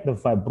get the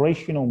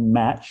vibrational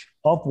match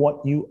of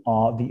what you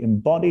are, the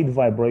embodied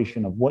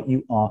vibration of what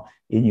you are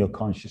in your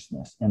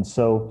consciousness. And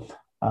so,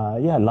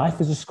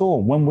 life is a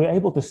school. When we're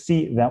able to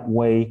see it that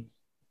way,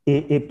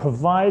 it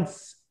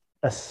provides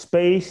a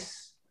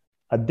space,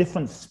 a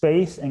different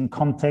space and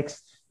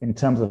context in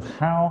terms of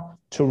how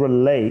to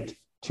relate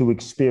to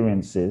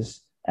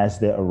experiences as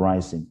they're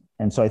arising.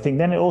 And so I think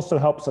then it also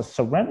helps us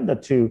surrender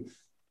to,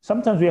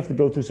 sometimes we have to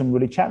go through some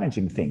really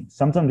challenging things.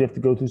 Sometimes we have to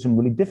go through some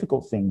really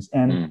difficult things.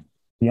 And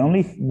the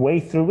only way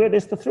through it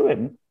is to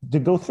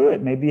go through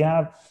it. Maybe you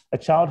have a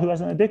child who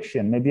has an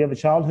addiction. Maybe you have a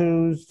child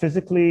who's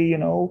physically,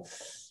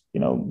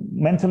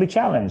 mentally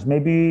challenged.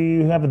 Maybe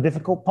you have a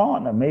difficult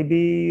partner. Maybe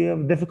you have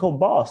a difficult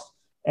boss.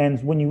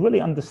 And when you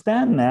really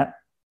understand that,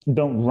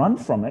 don't run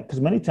from it,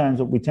 because many times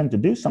what we tend to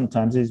do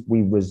sometimes is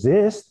we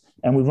resist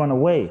and we run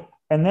away.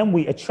 And then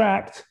we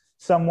attract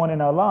someone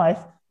in our life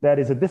that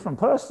is a different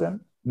person,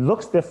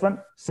 looks different,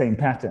 same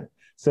pattern.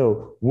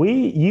 So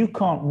you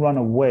can't run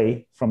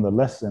away from the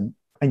lesson,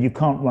 and you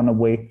can't run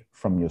away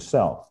from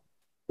yourself,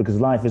 because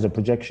life is a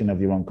projection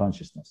of your own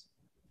consciousness.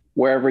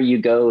 Wherever you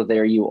go,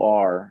 there you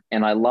are.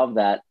 And I love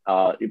that.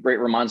 It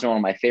reminds me of one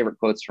of my favorite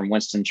quotes from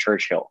Winston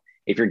Churchill.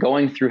 If you're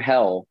going through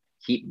hell,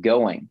 keep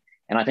going.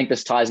 And I think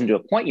this ties into a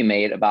point you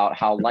made about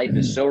how life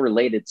is so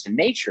related to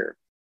nature,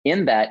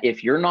 in that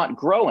if you're not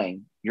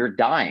growing, you're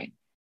dying,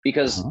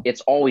 because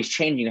it's always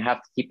changing. You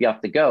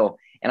have to go.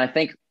 And I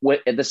think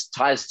this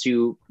ties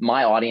to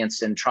my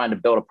audience and trying to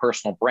build a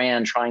personal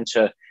brand, trying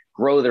to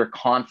grow their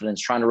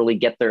confidence, trying to really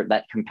get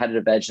that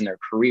competitive edge in their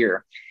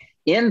career,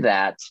 in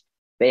that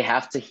they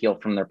have to heal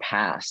from their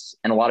past.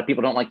 And a lot of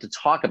people don't like to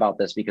talk about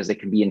this because it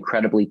can be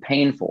incredibly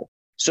painful.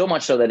 So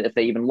much so that if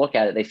they even look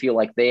at it, they feel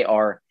like they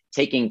are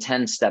taking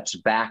 10 steps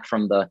back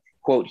from the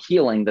quote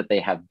healing that they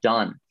have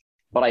done.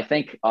 But I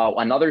think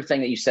another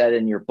thing that you said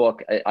in your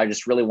book, I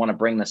just really want to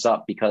bring this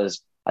up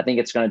because I think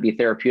it's going to be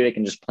therapeutic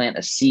and just plant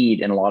a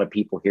seed in a lot of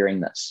people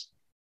hearing this.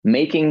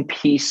 Making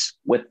peace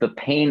with the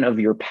pain of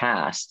your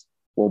past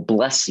will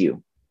bless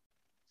you.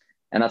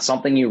 And that's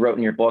something you wrote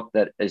in your book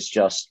that is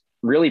just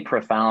really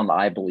profound,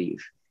 I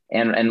believe.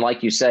 And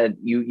like you said,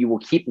 you will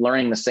keep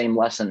learning the same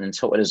lesson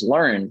until it is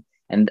learned.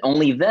 And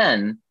only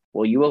then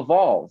will you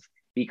evolve,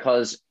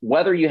 because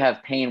whether you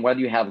have pain, whether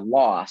you have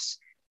loss,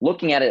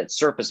 looking at it at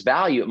surface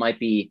value, it might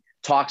be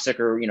toxic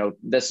or,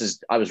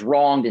 I was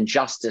wronged,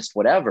 injustice,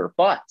 whatever.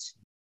 But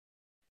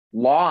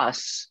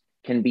loss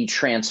can be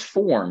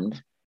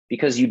transformed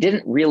because you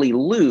didn't really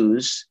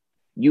lose.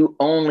 You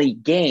only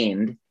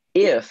gained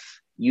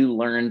if you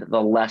learned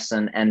the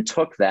lesson and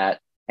took that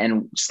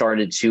and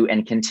started to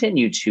and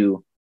continue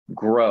to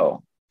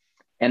grow.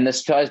 And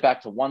this ties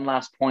back to one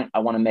last point I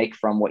want to make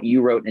from what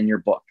you wrote in your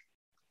book.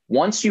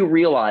 Once you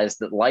realize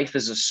that life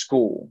is a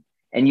school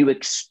and you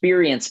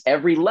experience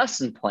every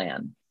lesson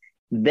plan,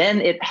 then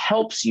it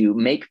helps you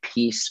make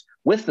peace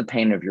with the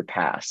pain of your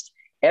past.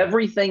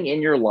 Everything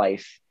in your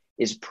life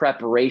is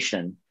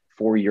preparation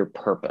for your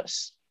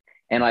purpose.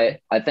 And I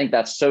think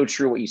that's so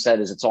true. What you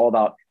said is it's all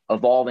about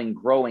evolving,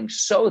 growing,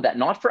 so that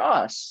not for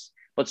us,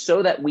 but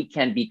so that we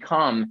can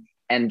become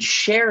and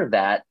share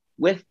that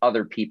with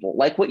other people,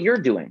 like what you're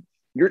doing,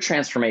 your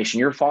transformation.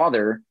 Your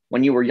father,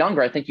 when you were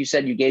younger, I think you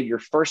said you gave your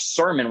first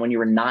sermon when you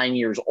were 9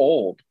 years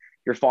old.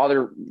 Your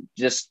father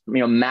just,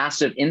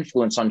 massive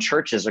influence on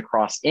churches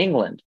across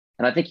England.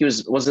 And I think he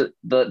was it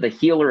the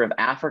healer of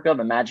Africa,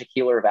 the magic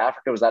healer of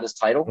Africa? Was that his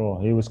title?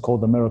 Oh, he was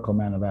called the Miracle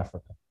Man of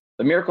Africa.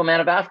 The Miracle Man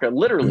of Africa.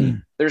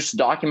 Literally, there's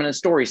documented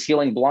stories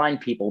healing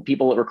blind people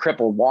that were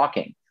crippled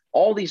walking,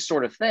 all these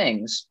sort of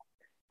things.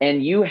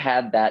 And you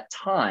had that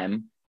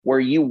time where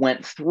you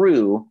went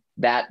through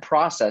that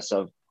process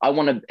of, I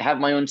want to have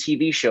my own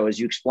TV show, as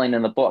you explained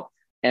in the book,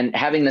 and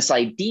having this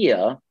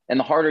idea, and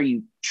the harder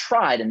you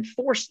tried and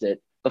forced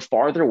it, the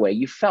farther away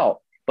you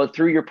felt. But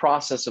through your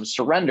process of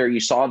surrender, you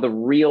saw the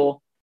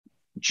real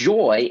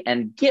joy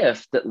and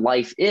gift that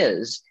life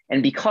is.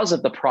 And because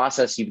of the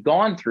process you've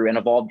gone through and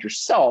evolved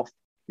yourself,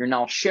 you're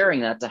now sharing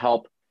that to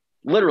help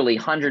literally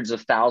hundreds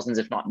of thousands,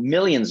 if not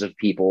millions of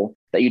people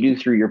that you do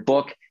through your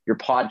book, your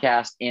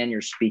podcast, and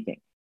your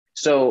speaking.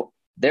 So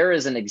there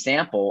is an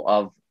example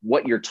of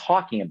what you're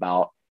talking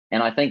about.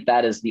 And I think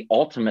that is the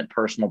ultimate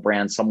personal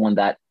brand, someone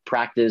that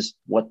practices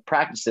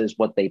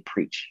what they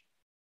preach.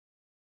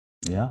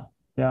 Yeah.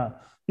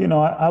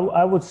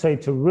 I would say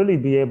to really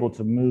be able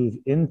to move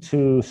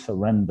into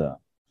surrender.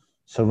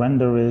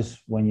 Surrender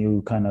is when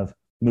you kind of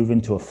move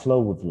into a flow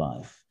with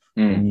life,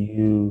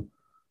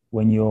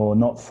 when you're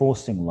not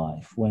forcing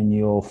life, when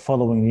you're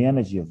following the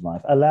energy of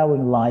life,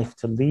 allowing life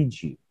to lead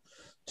you.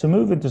 To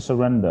move into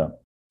surrender,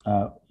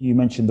 you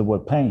mentioned the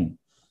word pain.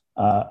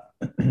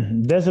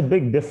 There's a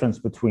big difference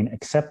between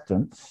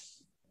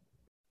acceptance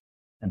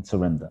and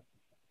surrender.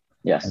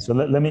 Yes. And so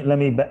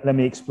let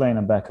me explain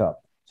and back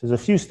up. So there's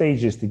a few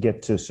stages to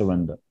get to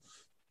surrender.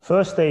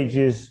 First stage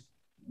is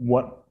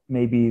what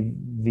maybe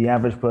the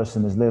average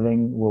person is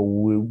living,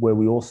 where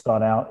we all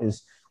start out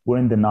is we're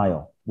in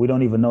denial. We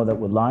don't even know that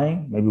we're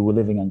lying. Maybe we're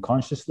living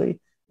unconsciously.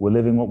 We're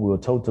living what we were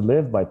told to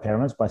live by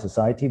parents, by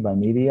society, by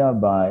media,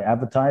 by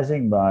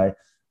advertising, by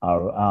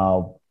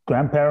our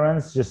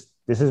grandparents. Just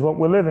this is what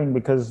we're living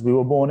because we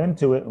were born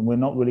into it and we're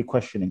not really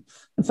questioning.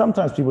 And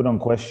sometimes people don't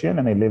question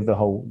and they live the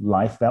whole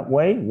life that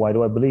way. Why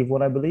do I believe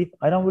what I believe?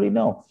 I don't really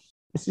know.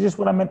 This is just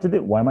what I'm meant to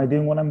do. Why am I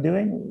doing what I'm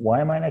doing?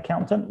 Why am I an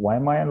accountant? Why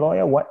am I a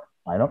lawyer?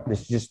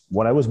 This is just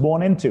what I was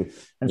born into.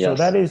 And so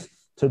that is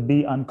to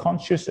be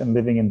unconscious and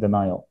living in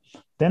denial.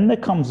 Then there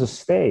comes a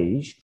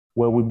stage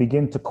where we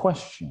begin to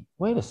question,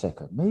 wait a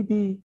second,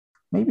 maybe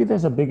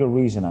there's a bigger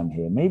reason I'm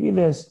here. Maybe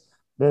there's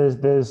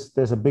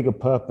a bigger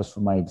purpose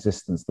for my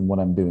existence than what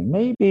I'm doing.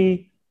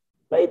 Maybe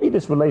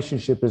this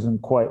relationship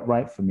isn't quite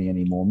right for me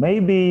anymore.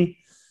 Maybe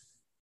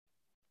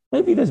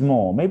there's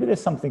more. Maybe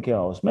there's something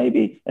else.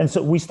 And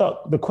so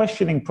the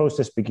questioning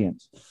process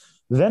begins.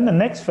 Then the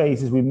next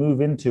phase is we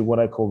move into what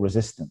I call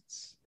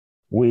resistance.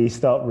 We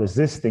start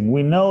resisting.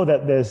 We know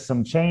that there's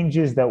some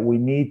changes that we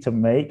need to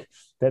make,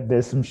 that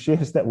there's some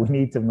shifts that we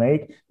need to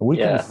make. And we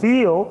can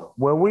feel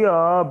where we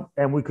are,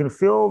 and we can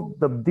feel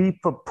the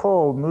deeper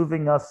pull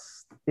moving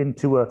us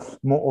into a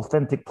more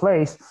authentic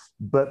place.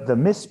 But the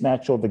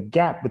mismatch or the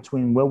gap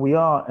between where we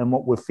are and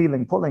what we're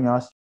feeling pulling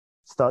us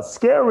starts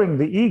scaring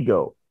the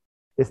ego.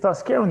 It starts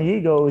scaring the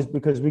ego is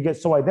because we get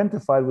so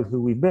identified with who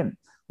we've been.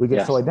 We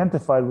get so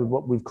identified with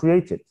what we've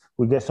created.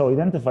 We get so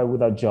identified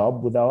with our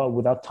job, with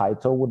our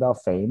title, with our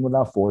fame, with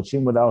our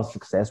fortune, with our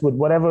success, with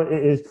whatever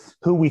it is,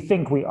 who we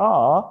think we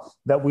are,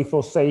 that we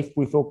feel safe,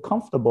 we feel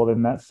comfortable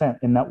in that sense,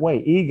 in that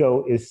way.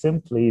 Ego is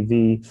simply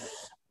the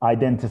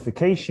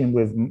identification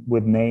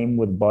with name,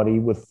 with body,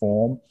 with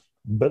form,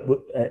 but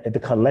the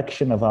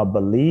collection of our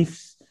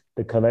beliefs,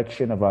 the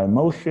collection of our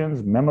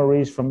emotions,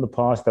 memories from the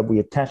past that we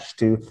attach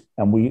to,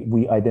 and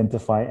we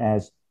identify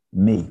as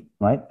me,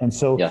 right? And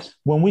so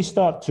when we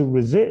start to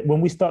resist,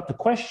 when we start to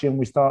question,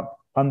 we start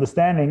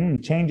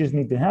understanding changes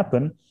need to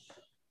happen,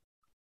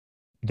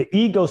 the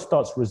ego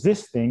starts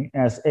resisting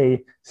as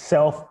a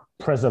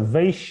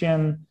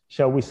self-preservation,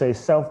 shall we say,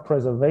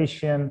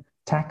 self-preservation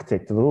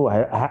tactic.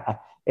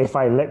 If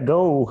I let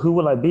go, who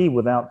will I be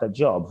without that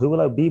job? Who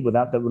will I be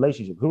without that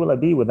relationship? Who will I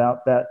be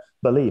without that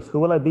belief? Who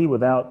will I be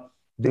without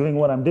doing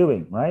what I'm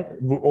doing, right?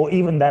 Or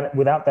even that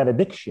without that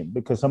addiction,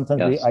 because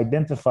sometimes we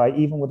identify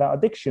even without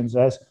addictions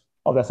as,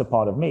 oh, that's a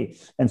part of me.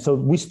 And so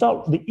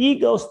the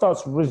ego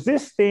starts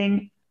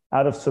resisting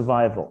out of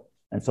survival.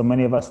 And so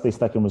many of us stay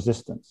stuck in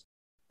resistance.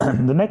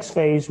 The next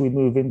phase, we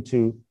move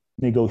into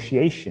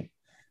negotiation.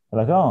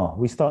 We're like, oh,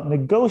 we start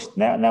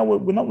negotiating. Now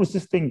we're not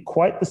resisting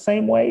quite the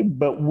same way,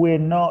 but we're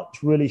not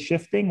really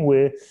shifting.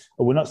 We're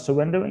not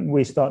surrendering.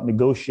 We start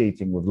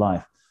negotiating with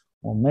life.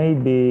 Well,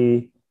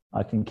 maybe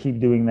I can keep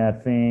doing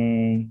that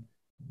thing,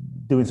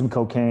 doing some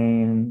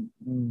cocaine,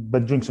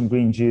 but drink some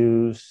green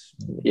juice.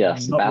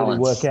 Yes, not balance.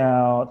 Really work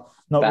out.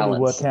 Not balance.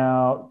 Really work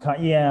out.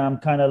 I'm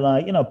kind of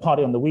like,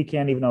 party on the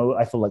weekend, even though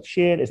I feel like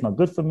shit. It's not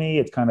good for me.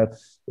 It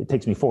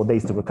takes me 4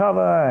 days to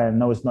recover. And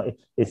no, it's not.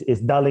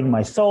 It's dulling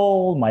my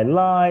soul, my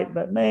light.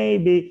 But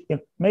maybe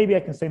I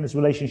can stay in this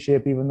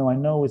relationship, even though I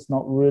know it's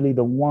not really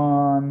the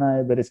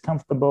one, but it's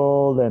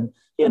comfortable. And,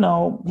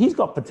 he's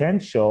got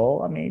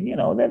potential. I mean,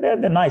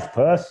 they're a nice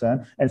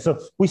person. And so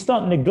we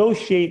start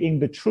negotiating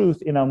the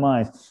truth in our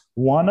minds.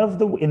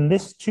 In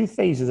this 2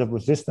 phases of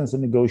resistance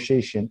and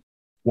negotiation,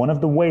 one of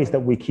the ways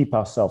that we keep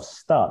ourselves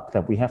stuck,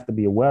 that we have to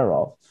be aware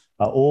of,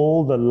 are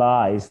all the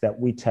lies that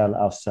we tell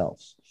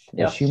ourselves.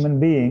 As human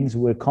beings,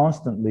 we're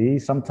constantly,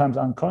 sometimes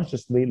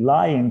unconsciously,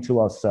 lying to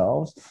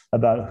ourselves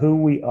about who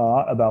we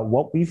are, about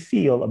what we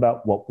feel,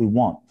 about what we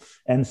want.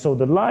 And so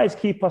the lies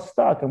keep us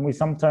stuck, and we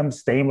sometimes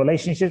stay in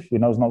relationships we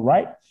know it's not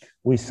right.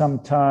 We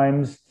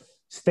sometimes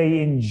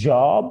stay in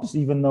jobs,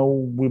 even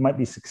though we might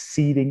be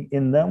succeeding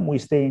in them. We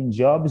stay in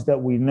jobs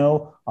that we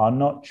know are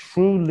not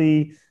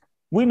truly.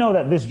 We know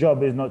that this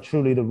job is not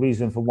truly the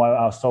reason for why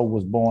our soul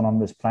was born on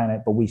this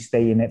planet, but we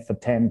stay in it for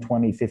 10,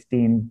 20,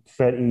 15,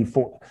 30,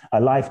 40, a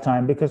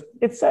lifetime because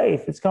it's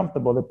safe, it's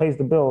comfortable, it pays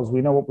the bills,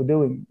 we know what we're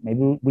doing.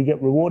 Maybe we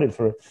get rewarded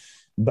for it,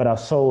 but our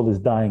soul is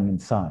dying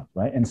inside,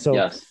 right? And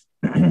so,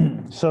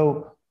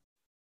 so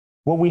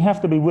what we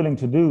have to be willing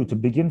to do to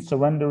begin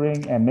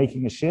surrendering and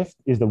making a shift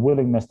is the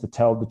willingness to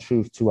tell the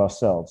truth to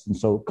ourselves. And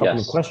so a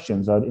couple of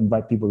questions I'd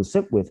invite people to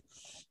sit with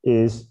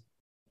is,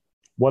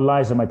 what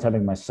lies am I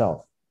telling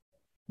myself?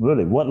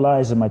 Really, what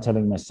lies am I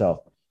telling myself?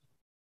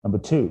 Number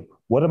 2,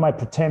 what am I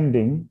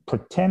pretending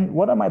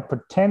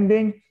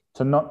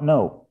to not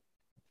know?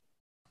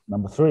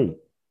 Number 3,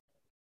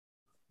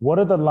 what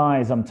are the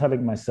lies I'm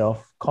telling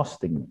myself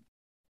costing me?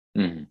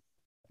 Mm-hmm.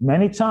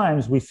 Many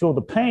times we feel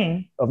the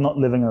pain of not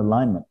living in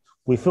alignment.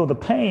 We feel the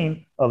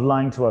pain of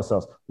lying to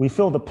ourselves. We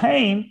feel the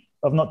pain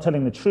of not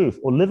telling the truth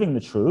or living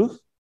the truth,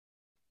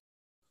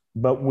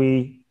 but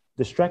we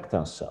distract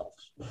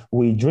ourselves.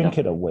 We drink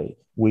it away.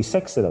 We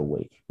sex it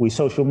away. We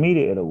social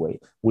media it away.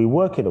 We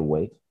work it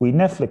away. We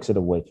Netflix it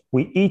away.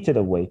 We eat it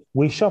away.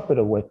 We shop it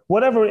away.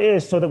 Whatever it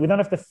is, so that we don't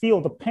have to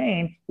feel the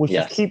pain, which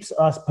just keeps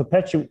us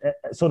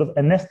sort of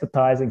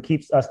anesthetized and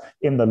keeps us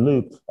in the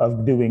loop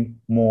of doing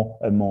more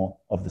and more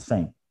of the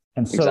same.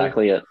 And so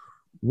exactly it.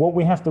 What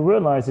we have to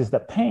realize is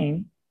that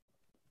pain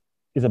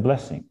is a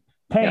blessing.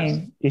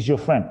 Pain is your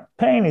friend.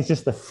 Pain is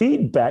just a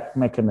feedback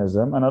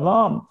mechanism, an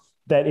alarm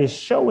that is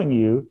showing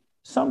you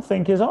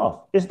something is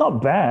off. It's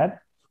not bad.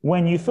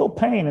 When you feel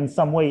pain in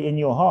some way in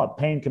your heart,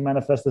 pain can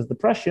manifest as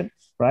depression,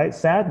 right?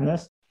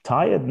 Sadness,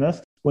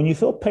 tiredness. When you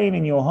feel pain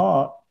in your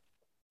heart,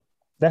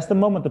 that's the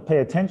moment to pay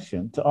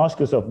attention, to ask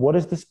yourself, what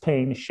is this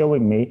pain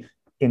showing me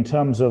in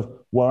terms of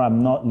where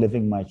I'm not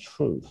living my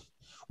truth?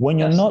 When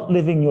you're not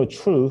living your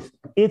truth,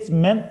 it's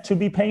meant to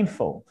be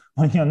painful.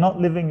 When you're not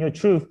living your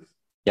truth,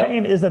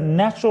 pain is a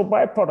natural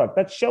byproduct.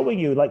 That's showing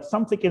you like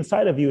something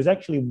inside of you is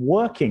actually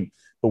working,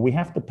 but we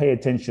have to pay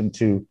attention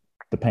to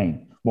the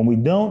pain. When we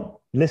don't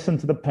listen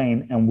to the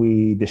pain and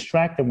we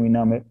distract and we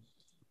numb it,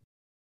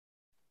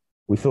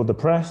 we feel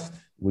depressed,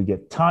 we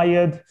get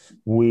tired,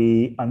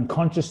 we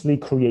unconsciously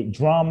create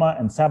drama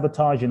and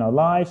sabotage in our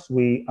lives,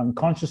 we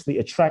unconsciously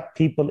attract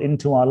people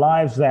into our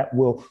lives that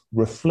will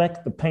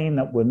reflect the pain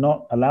that we're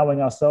not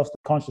allowing ourselves to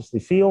consciously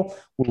feel.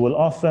 We will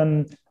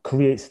often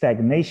create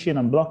stagnation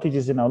and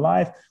blockages in our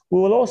life.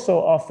 We will also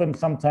often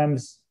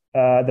sometimes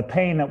the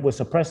pain that we're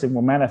suppressing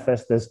will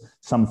manifest as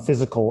some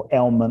physical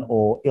ailment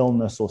or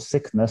illness or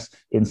sickness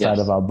inside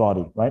of our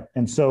body, right?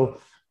 And so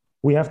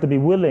we have to be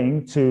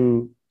willing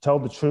to tell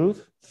the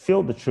truth,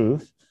 feel the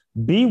truth,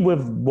 be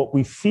with what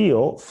we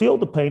feel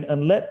the pain,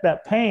 and let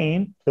that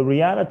pain, the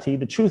reality,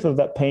 the truth of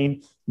that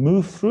pain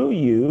move through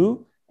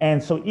you.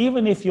 And so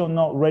even if you're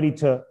not ready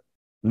to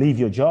leave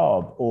your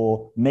job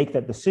or make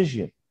that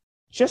decision,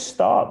 just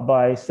start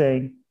by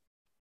saying,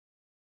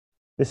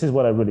 this is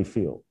what I really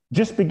feel.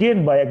 Just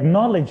begin by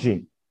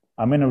acknowledging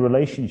I'm in a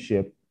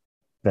relationship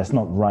that's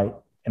not right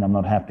and I'm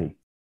not happy.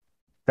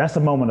 That's a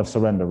moment of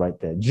surrender right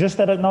there. Just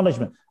that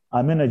acknowledgement.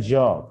 I'm in a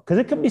job. Because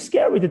it can be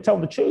scary to tell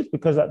the truth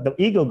because the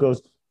ego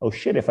goes, oh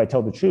shit, if I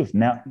tell the truth,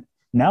 now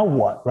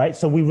what, right?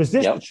 So we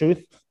resist the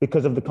truth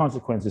because of the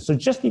consequences. So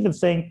just even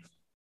saying,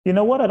 you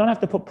know what, I don't have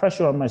to put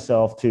pressure on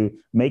myself to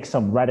make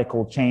some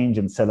radical change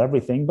and sell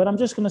everything, but I'm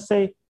just going to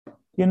say,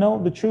 you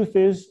know, the truth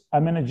is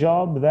I'm in a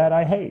job that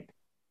I hate.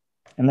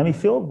 And let me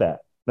feel that.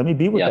 Let me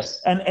be with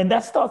that. And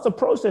that starts a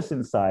process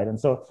inside. And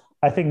so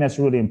I think that's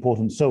really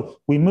important. So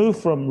we move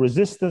from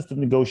resistance to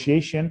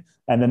negotiation.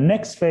 And the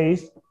next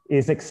phase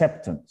is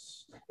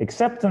acceptance.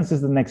 Acceptance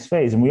is the next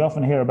phase. And we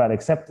often hear about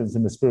acceptance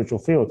in the spiritual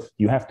field.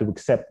 You have to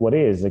accept what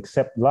is,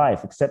 accept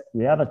life, accept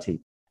reality.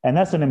 And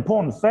that's an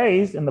important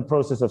phase in the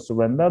process of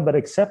surrender, but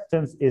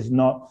acceptance is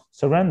not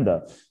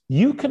surrender.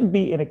 You can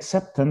be in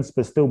acceptance,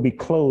 but still be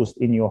closed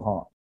in your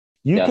heart.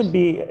 You can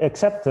be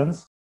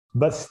acceptance,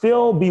 but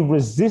still be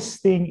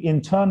resisting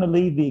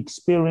internally the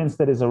experience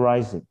that is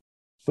arising.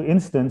 For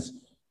instance,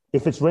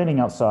 if it's raining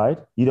outside,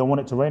 you don't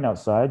want it to rain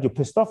outside, you're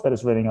pissed off that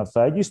it's raining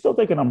outside, you still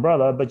take an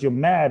umbrella, but you're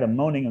mad and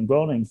moaning and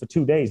groaning for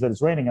 2 days that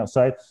it's raining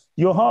outside,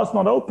 your heart's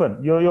not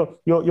open,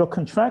 you're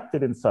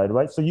contracted inside,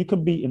 right? So you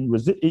can be in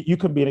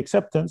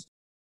acceptance,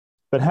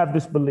 but have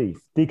this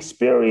belief. The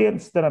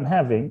experience that I'm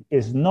having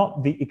is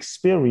not the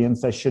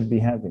experience I should be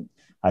having.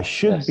 I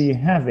should be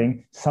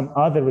having some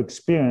other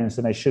experience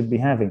than I should be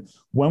having.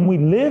 When we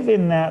live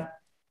in that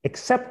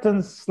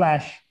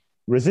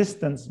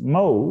acceptance/resistance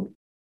mode,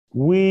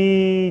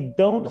 we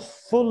don't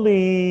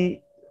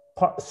fully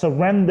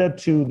surrender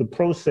to the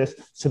process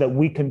so that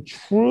we can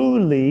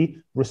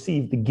truly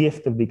receive the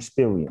gift of the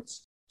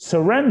experience.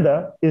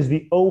 Surrender is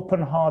the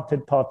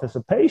open-hearted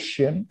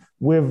participation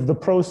with the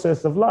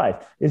process of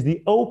life, is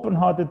the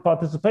open-hearted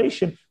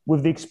participation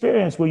with the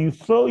experience where you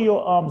throw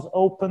your arms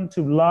open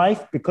to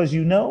life because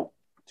you know,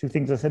 two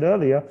things I said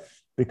earlier,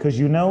 because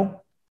you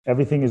know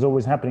everything is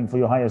always happening for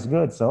your highest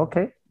good. So,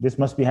 okay, this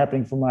must be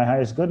happening for my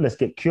highest good. Let's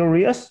get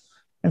curious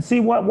and see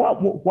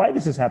why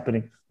this is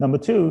happening. Number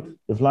two,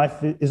 if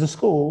life is a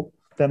school,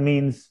 that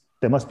means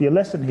there must be a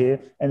lesson here.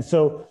 And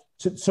so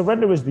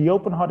surrender is the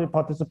open-hearted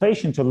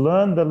participation to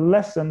learn the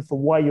lesson for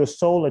why your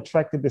soul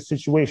attracted the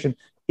situation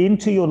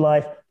into your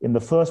life in the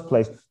first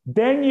place.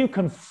 Then you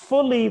can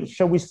fully,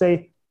 shall we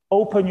say,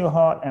 open your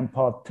heart and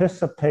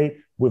participate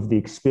with the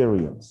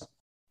experience.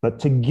 But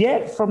to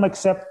get from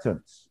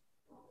acceptance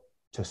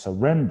to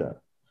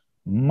surrender,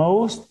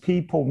 most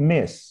people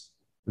miss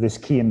this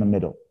key in the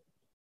middle.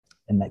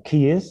 And that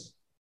key is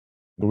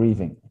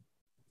grieving.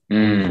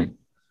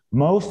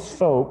 Most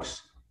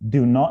folks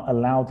do not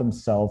allow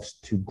themselves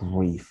to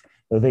grieve.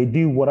 They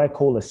do what I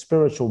call a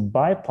spiritual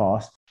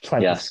bypass, try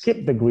to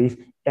skip the grief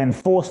and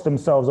force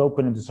themselves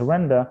open into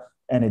surrender,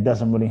 and it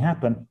doesn't really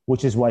happen,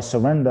 which is why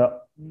surrender,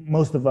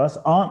 most of us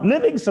aren't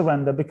living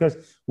surrender because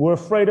we're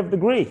afraid of the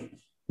grief.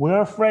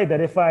 We're afraid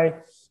that if I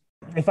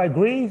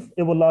grieve,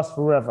 it will last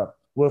forever.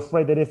 We're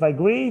afraid that if I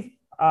grieve,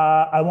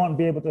 I won't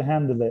be able to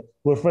handle it.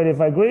 We're afraid if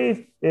I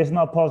grieve, it's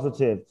not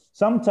positive.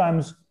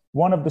 Sometimes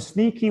one of the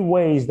sneaky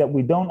ways that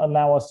we don't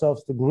allow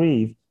ourselves to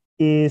grieve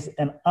is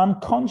an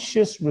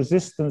unconscious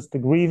resistance to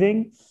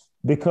grieving,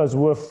 because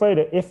we're afraid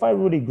that if I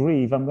really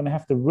grieve, I'm going to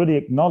have to really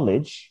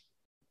acknowledge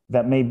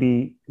that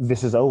maybe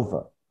this is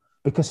over.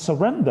 Because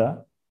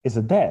surrender is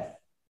a death.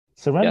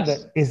 Surrender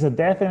is a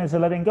death, and it's a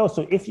letting go.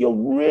 So if you're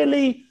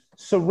really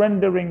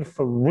surrendering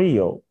for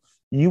real,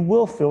 you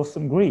will feel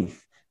some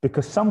grief,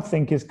 because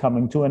something is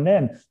coming to an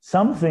end.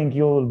 Something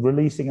you're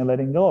releasing and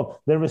letting go of.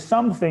 There is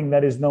something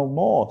that is no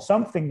more,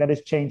 something that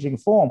is changing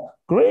form.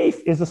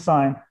 Grief is a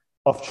sign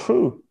of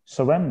true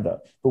surrender,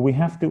 but we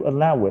have to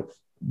allow it.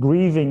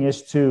 Grieving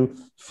is to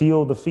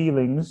feel the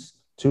feelings,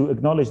 to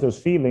acknowledge those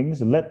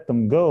feelings, let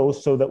them go,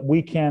 so that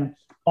we can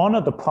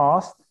honor the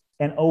past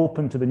and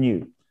open to the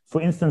new.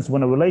 For instance,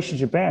 when a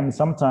relationship ends,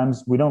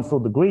 sometimes we don't feel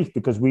the grief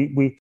because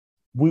we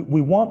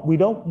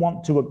don't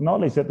want to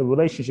acknowledge that the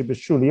relationship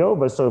is truly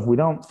over. So if we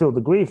don't feel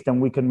the grief,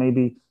 then we can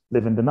maybe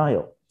live in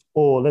denial.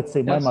 Or let's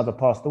say my mother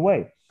passed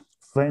away.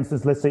 For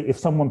instance, let's say if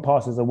someone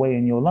passes away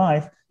in your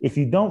life, if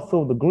you don't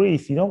feel the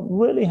grief, you don't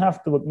really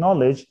have to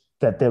acknowledge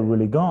that they're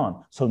really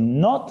gone. So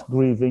not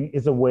grieving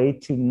is a way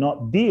to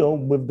not deal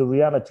with the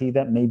reality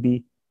that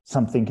maybe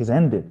something has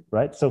ended,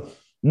 right? So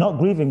not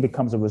grieving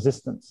becomes a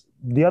resistance.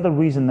 The other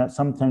reason that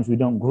sometimes we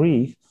don't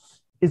grieve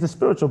is the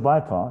spiritual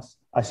bypass.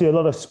 I see a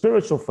lot of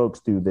spiritual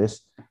folks do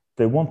this.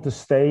 They want to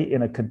stay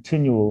in a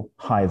continual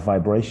high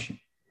vibration.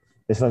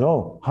 It's like,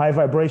 oh, high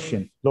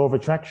vibration, law of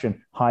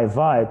attraction, high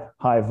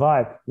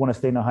vibe, want to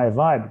stay in a high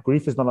vibe.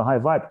 Grief is not a high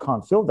vibe,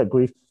 can't feel that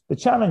grief. The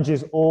challenge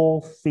is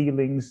all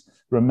feelings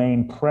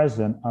remain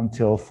present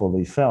until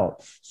fully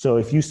felt. So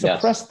if you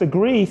suppress the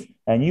grief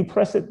and you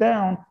press it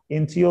down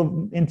into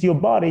your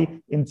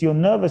body, into your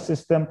nervous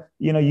system,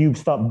 you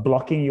start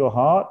blocking your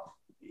heart.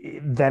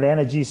 That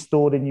energy is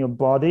stored in your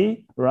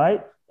body,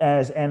 right,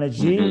 as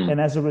energy.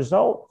 And as a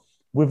result,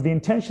 with the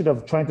intention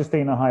of trying to stay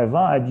in a high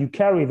vibe, you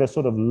carry the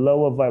sort of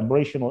lower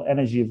vibrational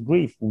energy of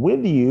grief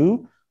with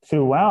you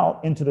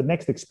throughout into the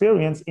next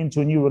experience,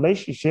 into a new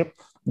relationship.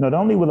 Not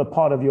only will a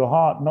part of your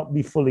heart not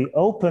be fully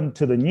open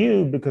to the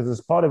new because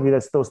there's part of you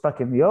that's still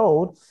stuck in the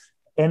old,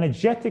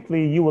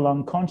 energetically, you will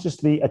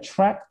unconsciously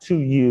attract to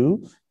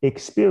you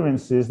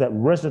experiences that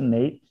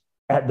resonate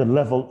at the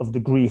level of the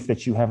grief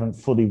that you haven't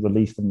fully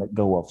released and let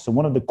go of. So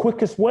one of the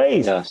quickest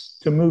ways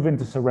to move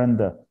into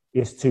surrender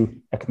is to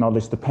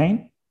acknowledge the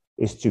pain,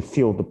 is to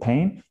feel the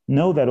pain.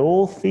 Know that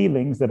all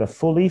feelings that are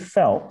fully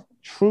felt,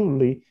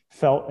 truly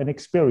felt and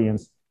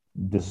experienced,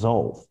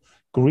 dissolve.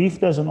 Grief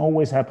doesn't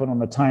always happen on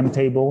a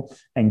timetable,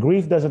 and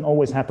grief doesn't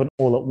always happen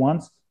all at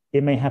once.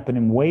 It may happen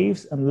in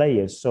waves and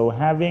layers. So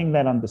having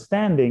that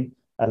understanding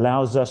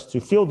allows us to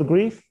feel the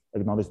grief,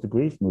 acknowledge the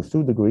grief, move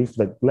through the grief,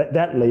 let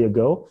that layer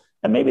go,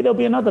 and maybe there'll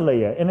be another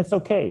layer, and it's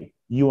okay.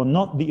 You are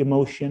not the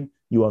emotion.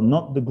 You are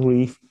not the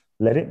grief.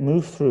 Let it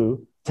move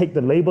through. Take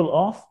the label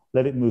off.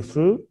 Let it move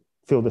through.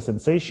 Feel the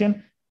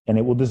sensation, and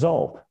it will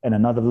dissolve. And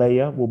another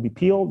layer will be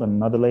peeled, and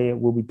another layer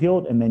will be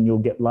peeled, and then you'll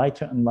get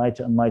lighter and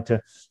lighter and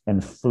lighter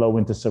and flow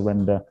into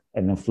surrender,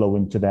 and then flow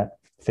into that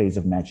phase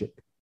of magic.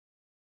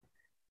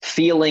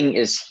 Feeling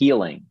is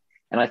healing.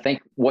 And I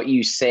think what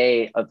you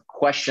say of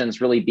questions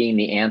really being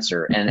the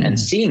answer and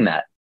seeing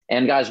that.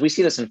 And guys, we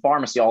see this in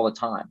pharmacy all the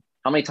time.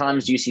 How many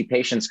times do you see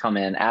patients come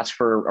in, ask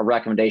for a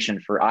recommendation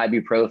for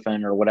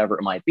ibuprofen or whatever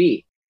it might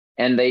be?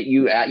 And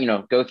you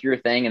go through your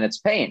thing and it's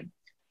pain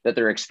that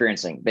they're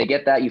experiencing. They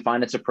get that, you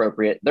find it's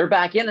appropriate. They're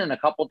back in a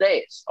couple of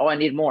days. Oh, I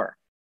need more.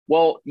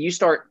 Well, you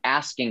start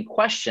asking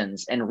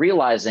questions and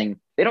realizing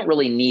they don't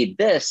really need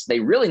this. They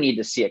really need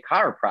to see a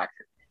chiropractor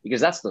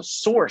because that's the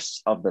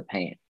source of the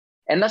pain.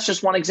 And that's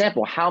just one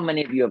example. How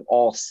many of you have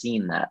all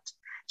seen that?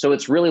 So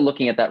it's really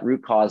looking at that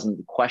root cause, and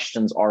the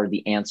questions are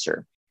the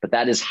answer. But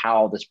that is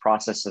how this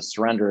process of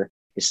surrender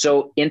is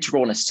so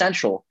integral and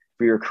essential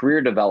for your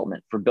career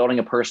development, for building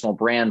a personal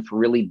brand, for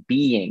really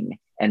being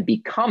and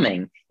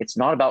becoming. It's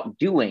not about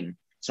doing.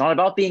 It's not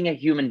about being a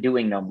human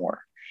doing no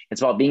more.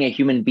 It's about being a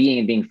human being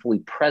and being fully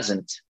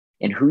present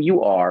in who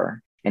you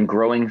are and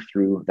growing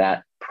through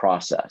that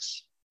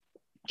process.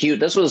 Hugh,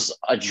 this was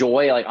a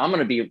joy. I'm going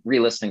to be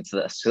re-listening to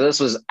this. So this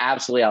was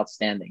absolutely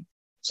outstanding.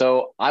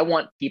 So I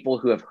want people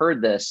who have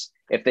heard this,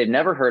 if they've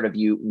never heard of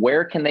you,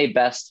 where can they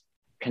best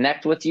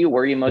connect with you?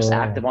 Where are you most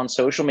active on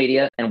social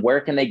media? And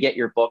where can they get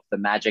your book, The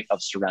Magic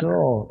of Surrender?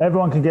 Sure.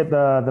 Everyone can get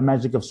the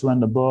Magic of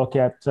Surrender book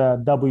at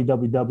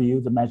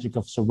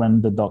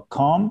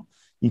www.themagicofsurrender.com.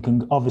 You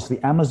can obviously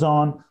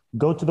Amazon,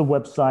 go to the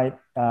website.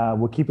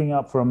 We're keeping it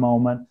up for a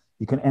moment.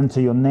 You can enter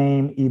your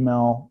name,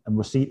 email, and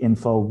receipt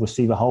info,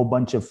 receive a whole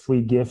bunch of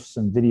free gifts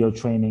and video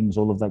trainings,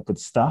 all of that good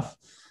stuff.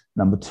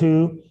 Number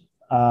two,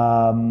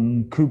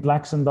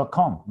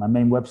 KuteBlackson.com, my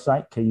main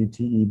website,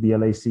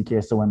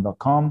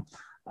 KuteBlackson.com.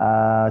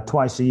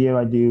 Twice a year,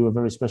 I do a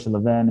very special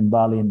event in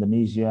Bali,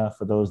 Indonesia,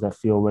 for those that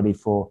feel ready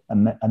for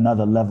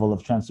another level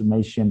of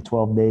transformation,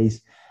 12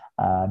 days,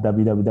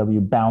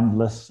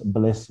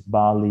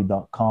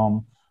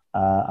 www.boundlessblissbali.com.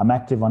 I'm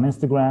active on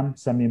Instagram.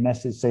 Send me a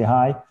message, say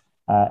hi.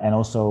 And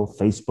also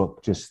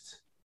Facebook,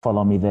 just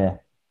follow me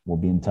there. We'll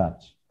be in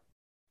touch.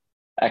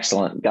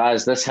 Excellent.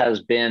 Guys, this has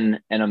been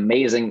an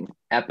amazing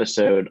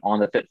episode on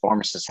the Fit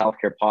Pharmacist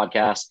Healthcare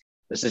Podcast.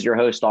 This is your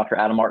host, Dr.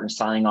 Adam Martin,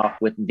 signing off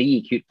with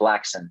the Cute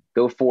Flaxen.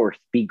 Go forth,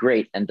 be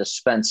great, and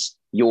dispense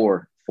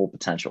your full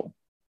potential.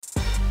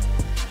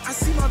 I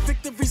see my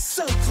victory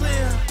so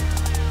clear.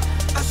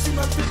 I see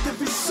my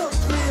victory so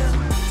clear.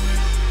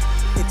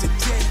 And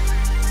today,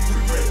 we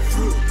break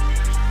through.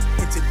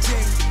 And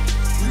today,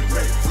 we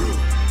break through.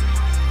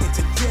 And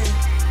today,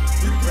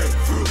 we break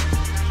through.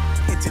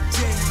 And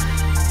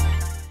today,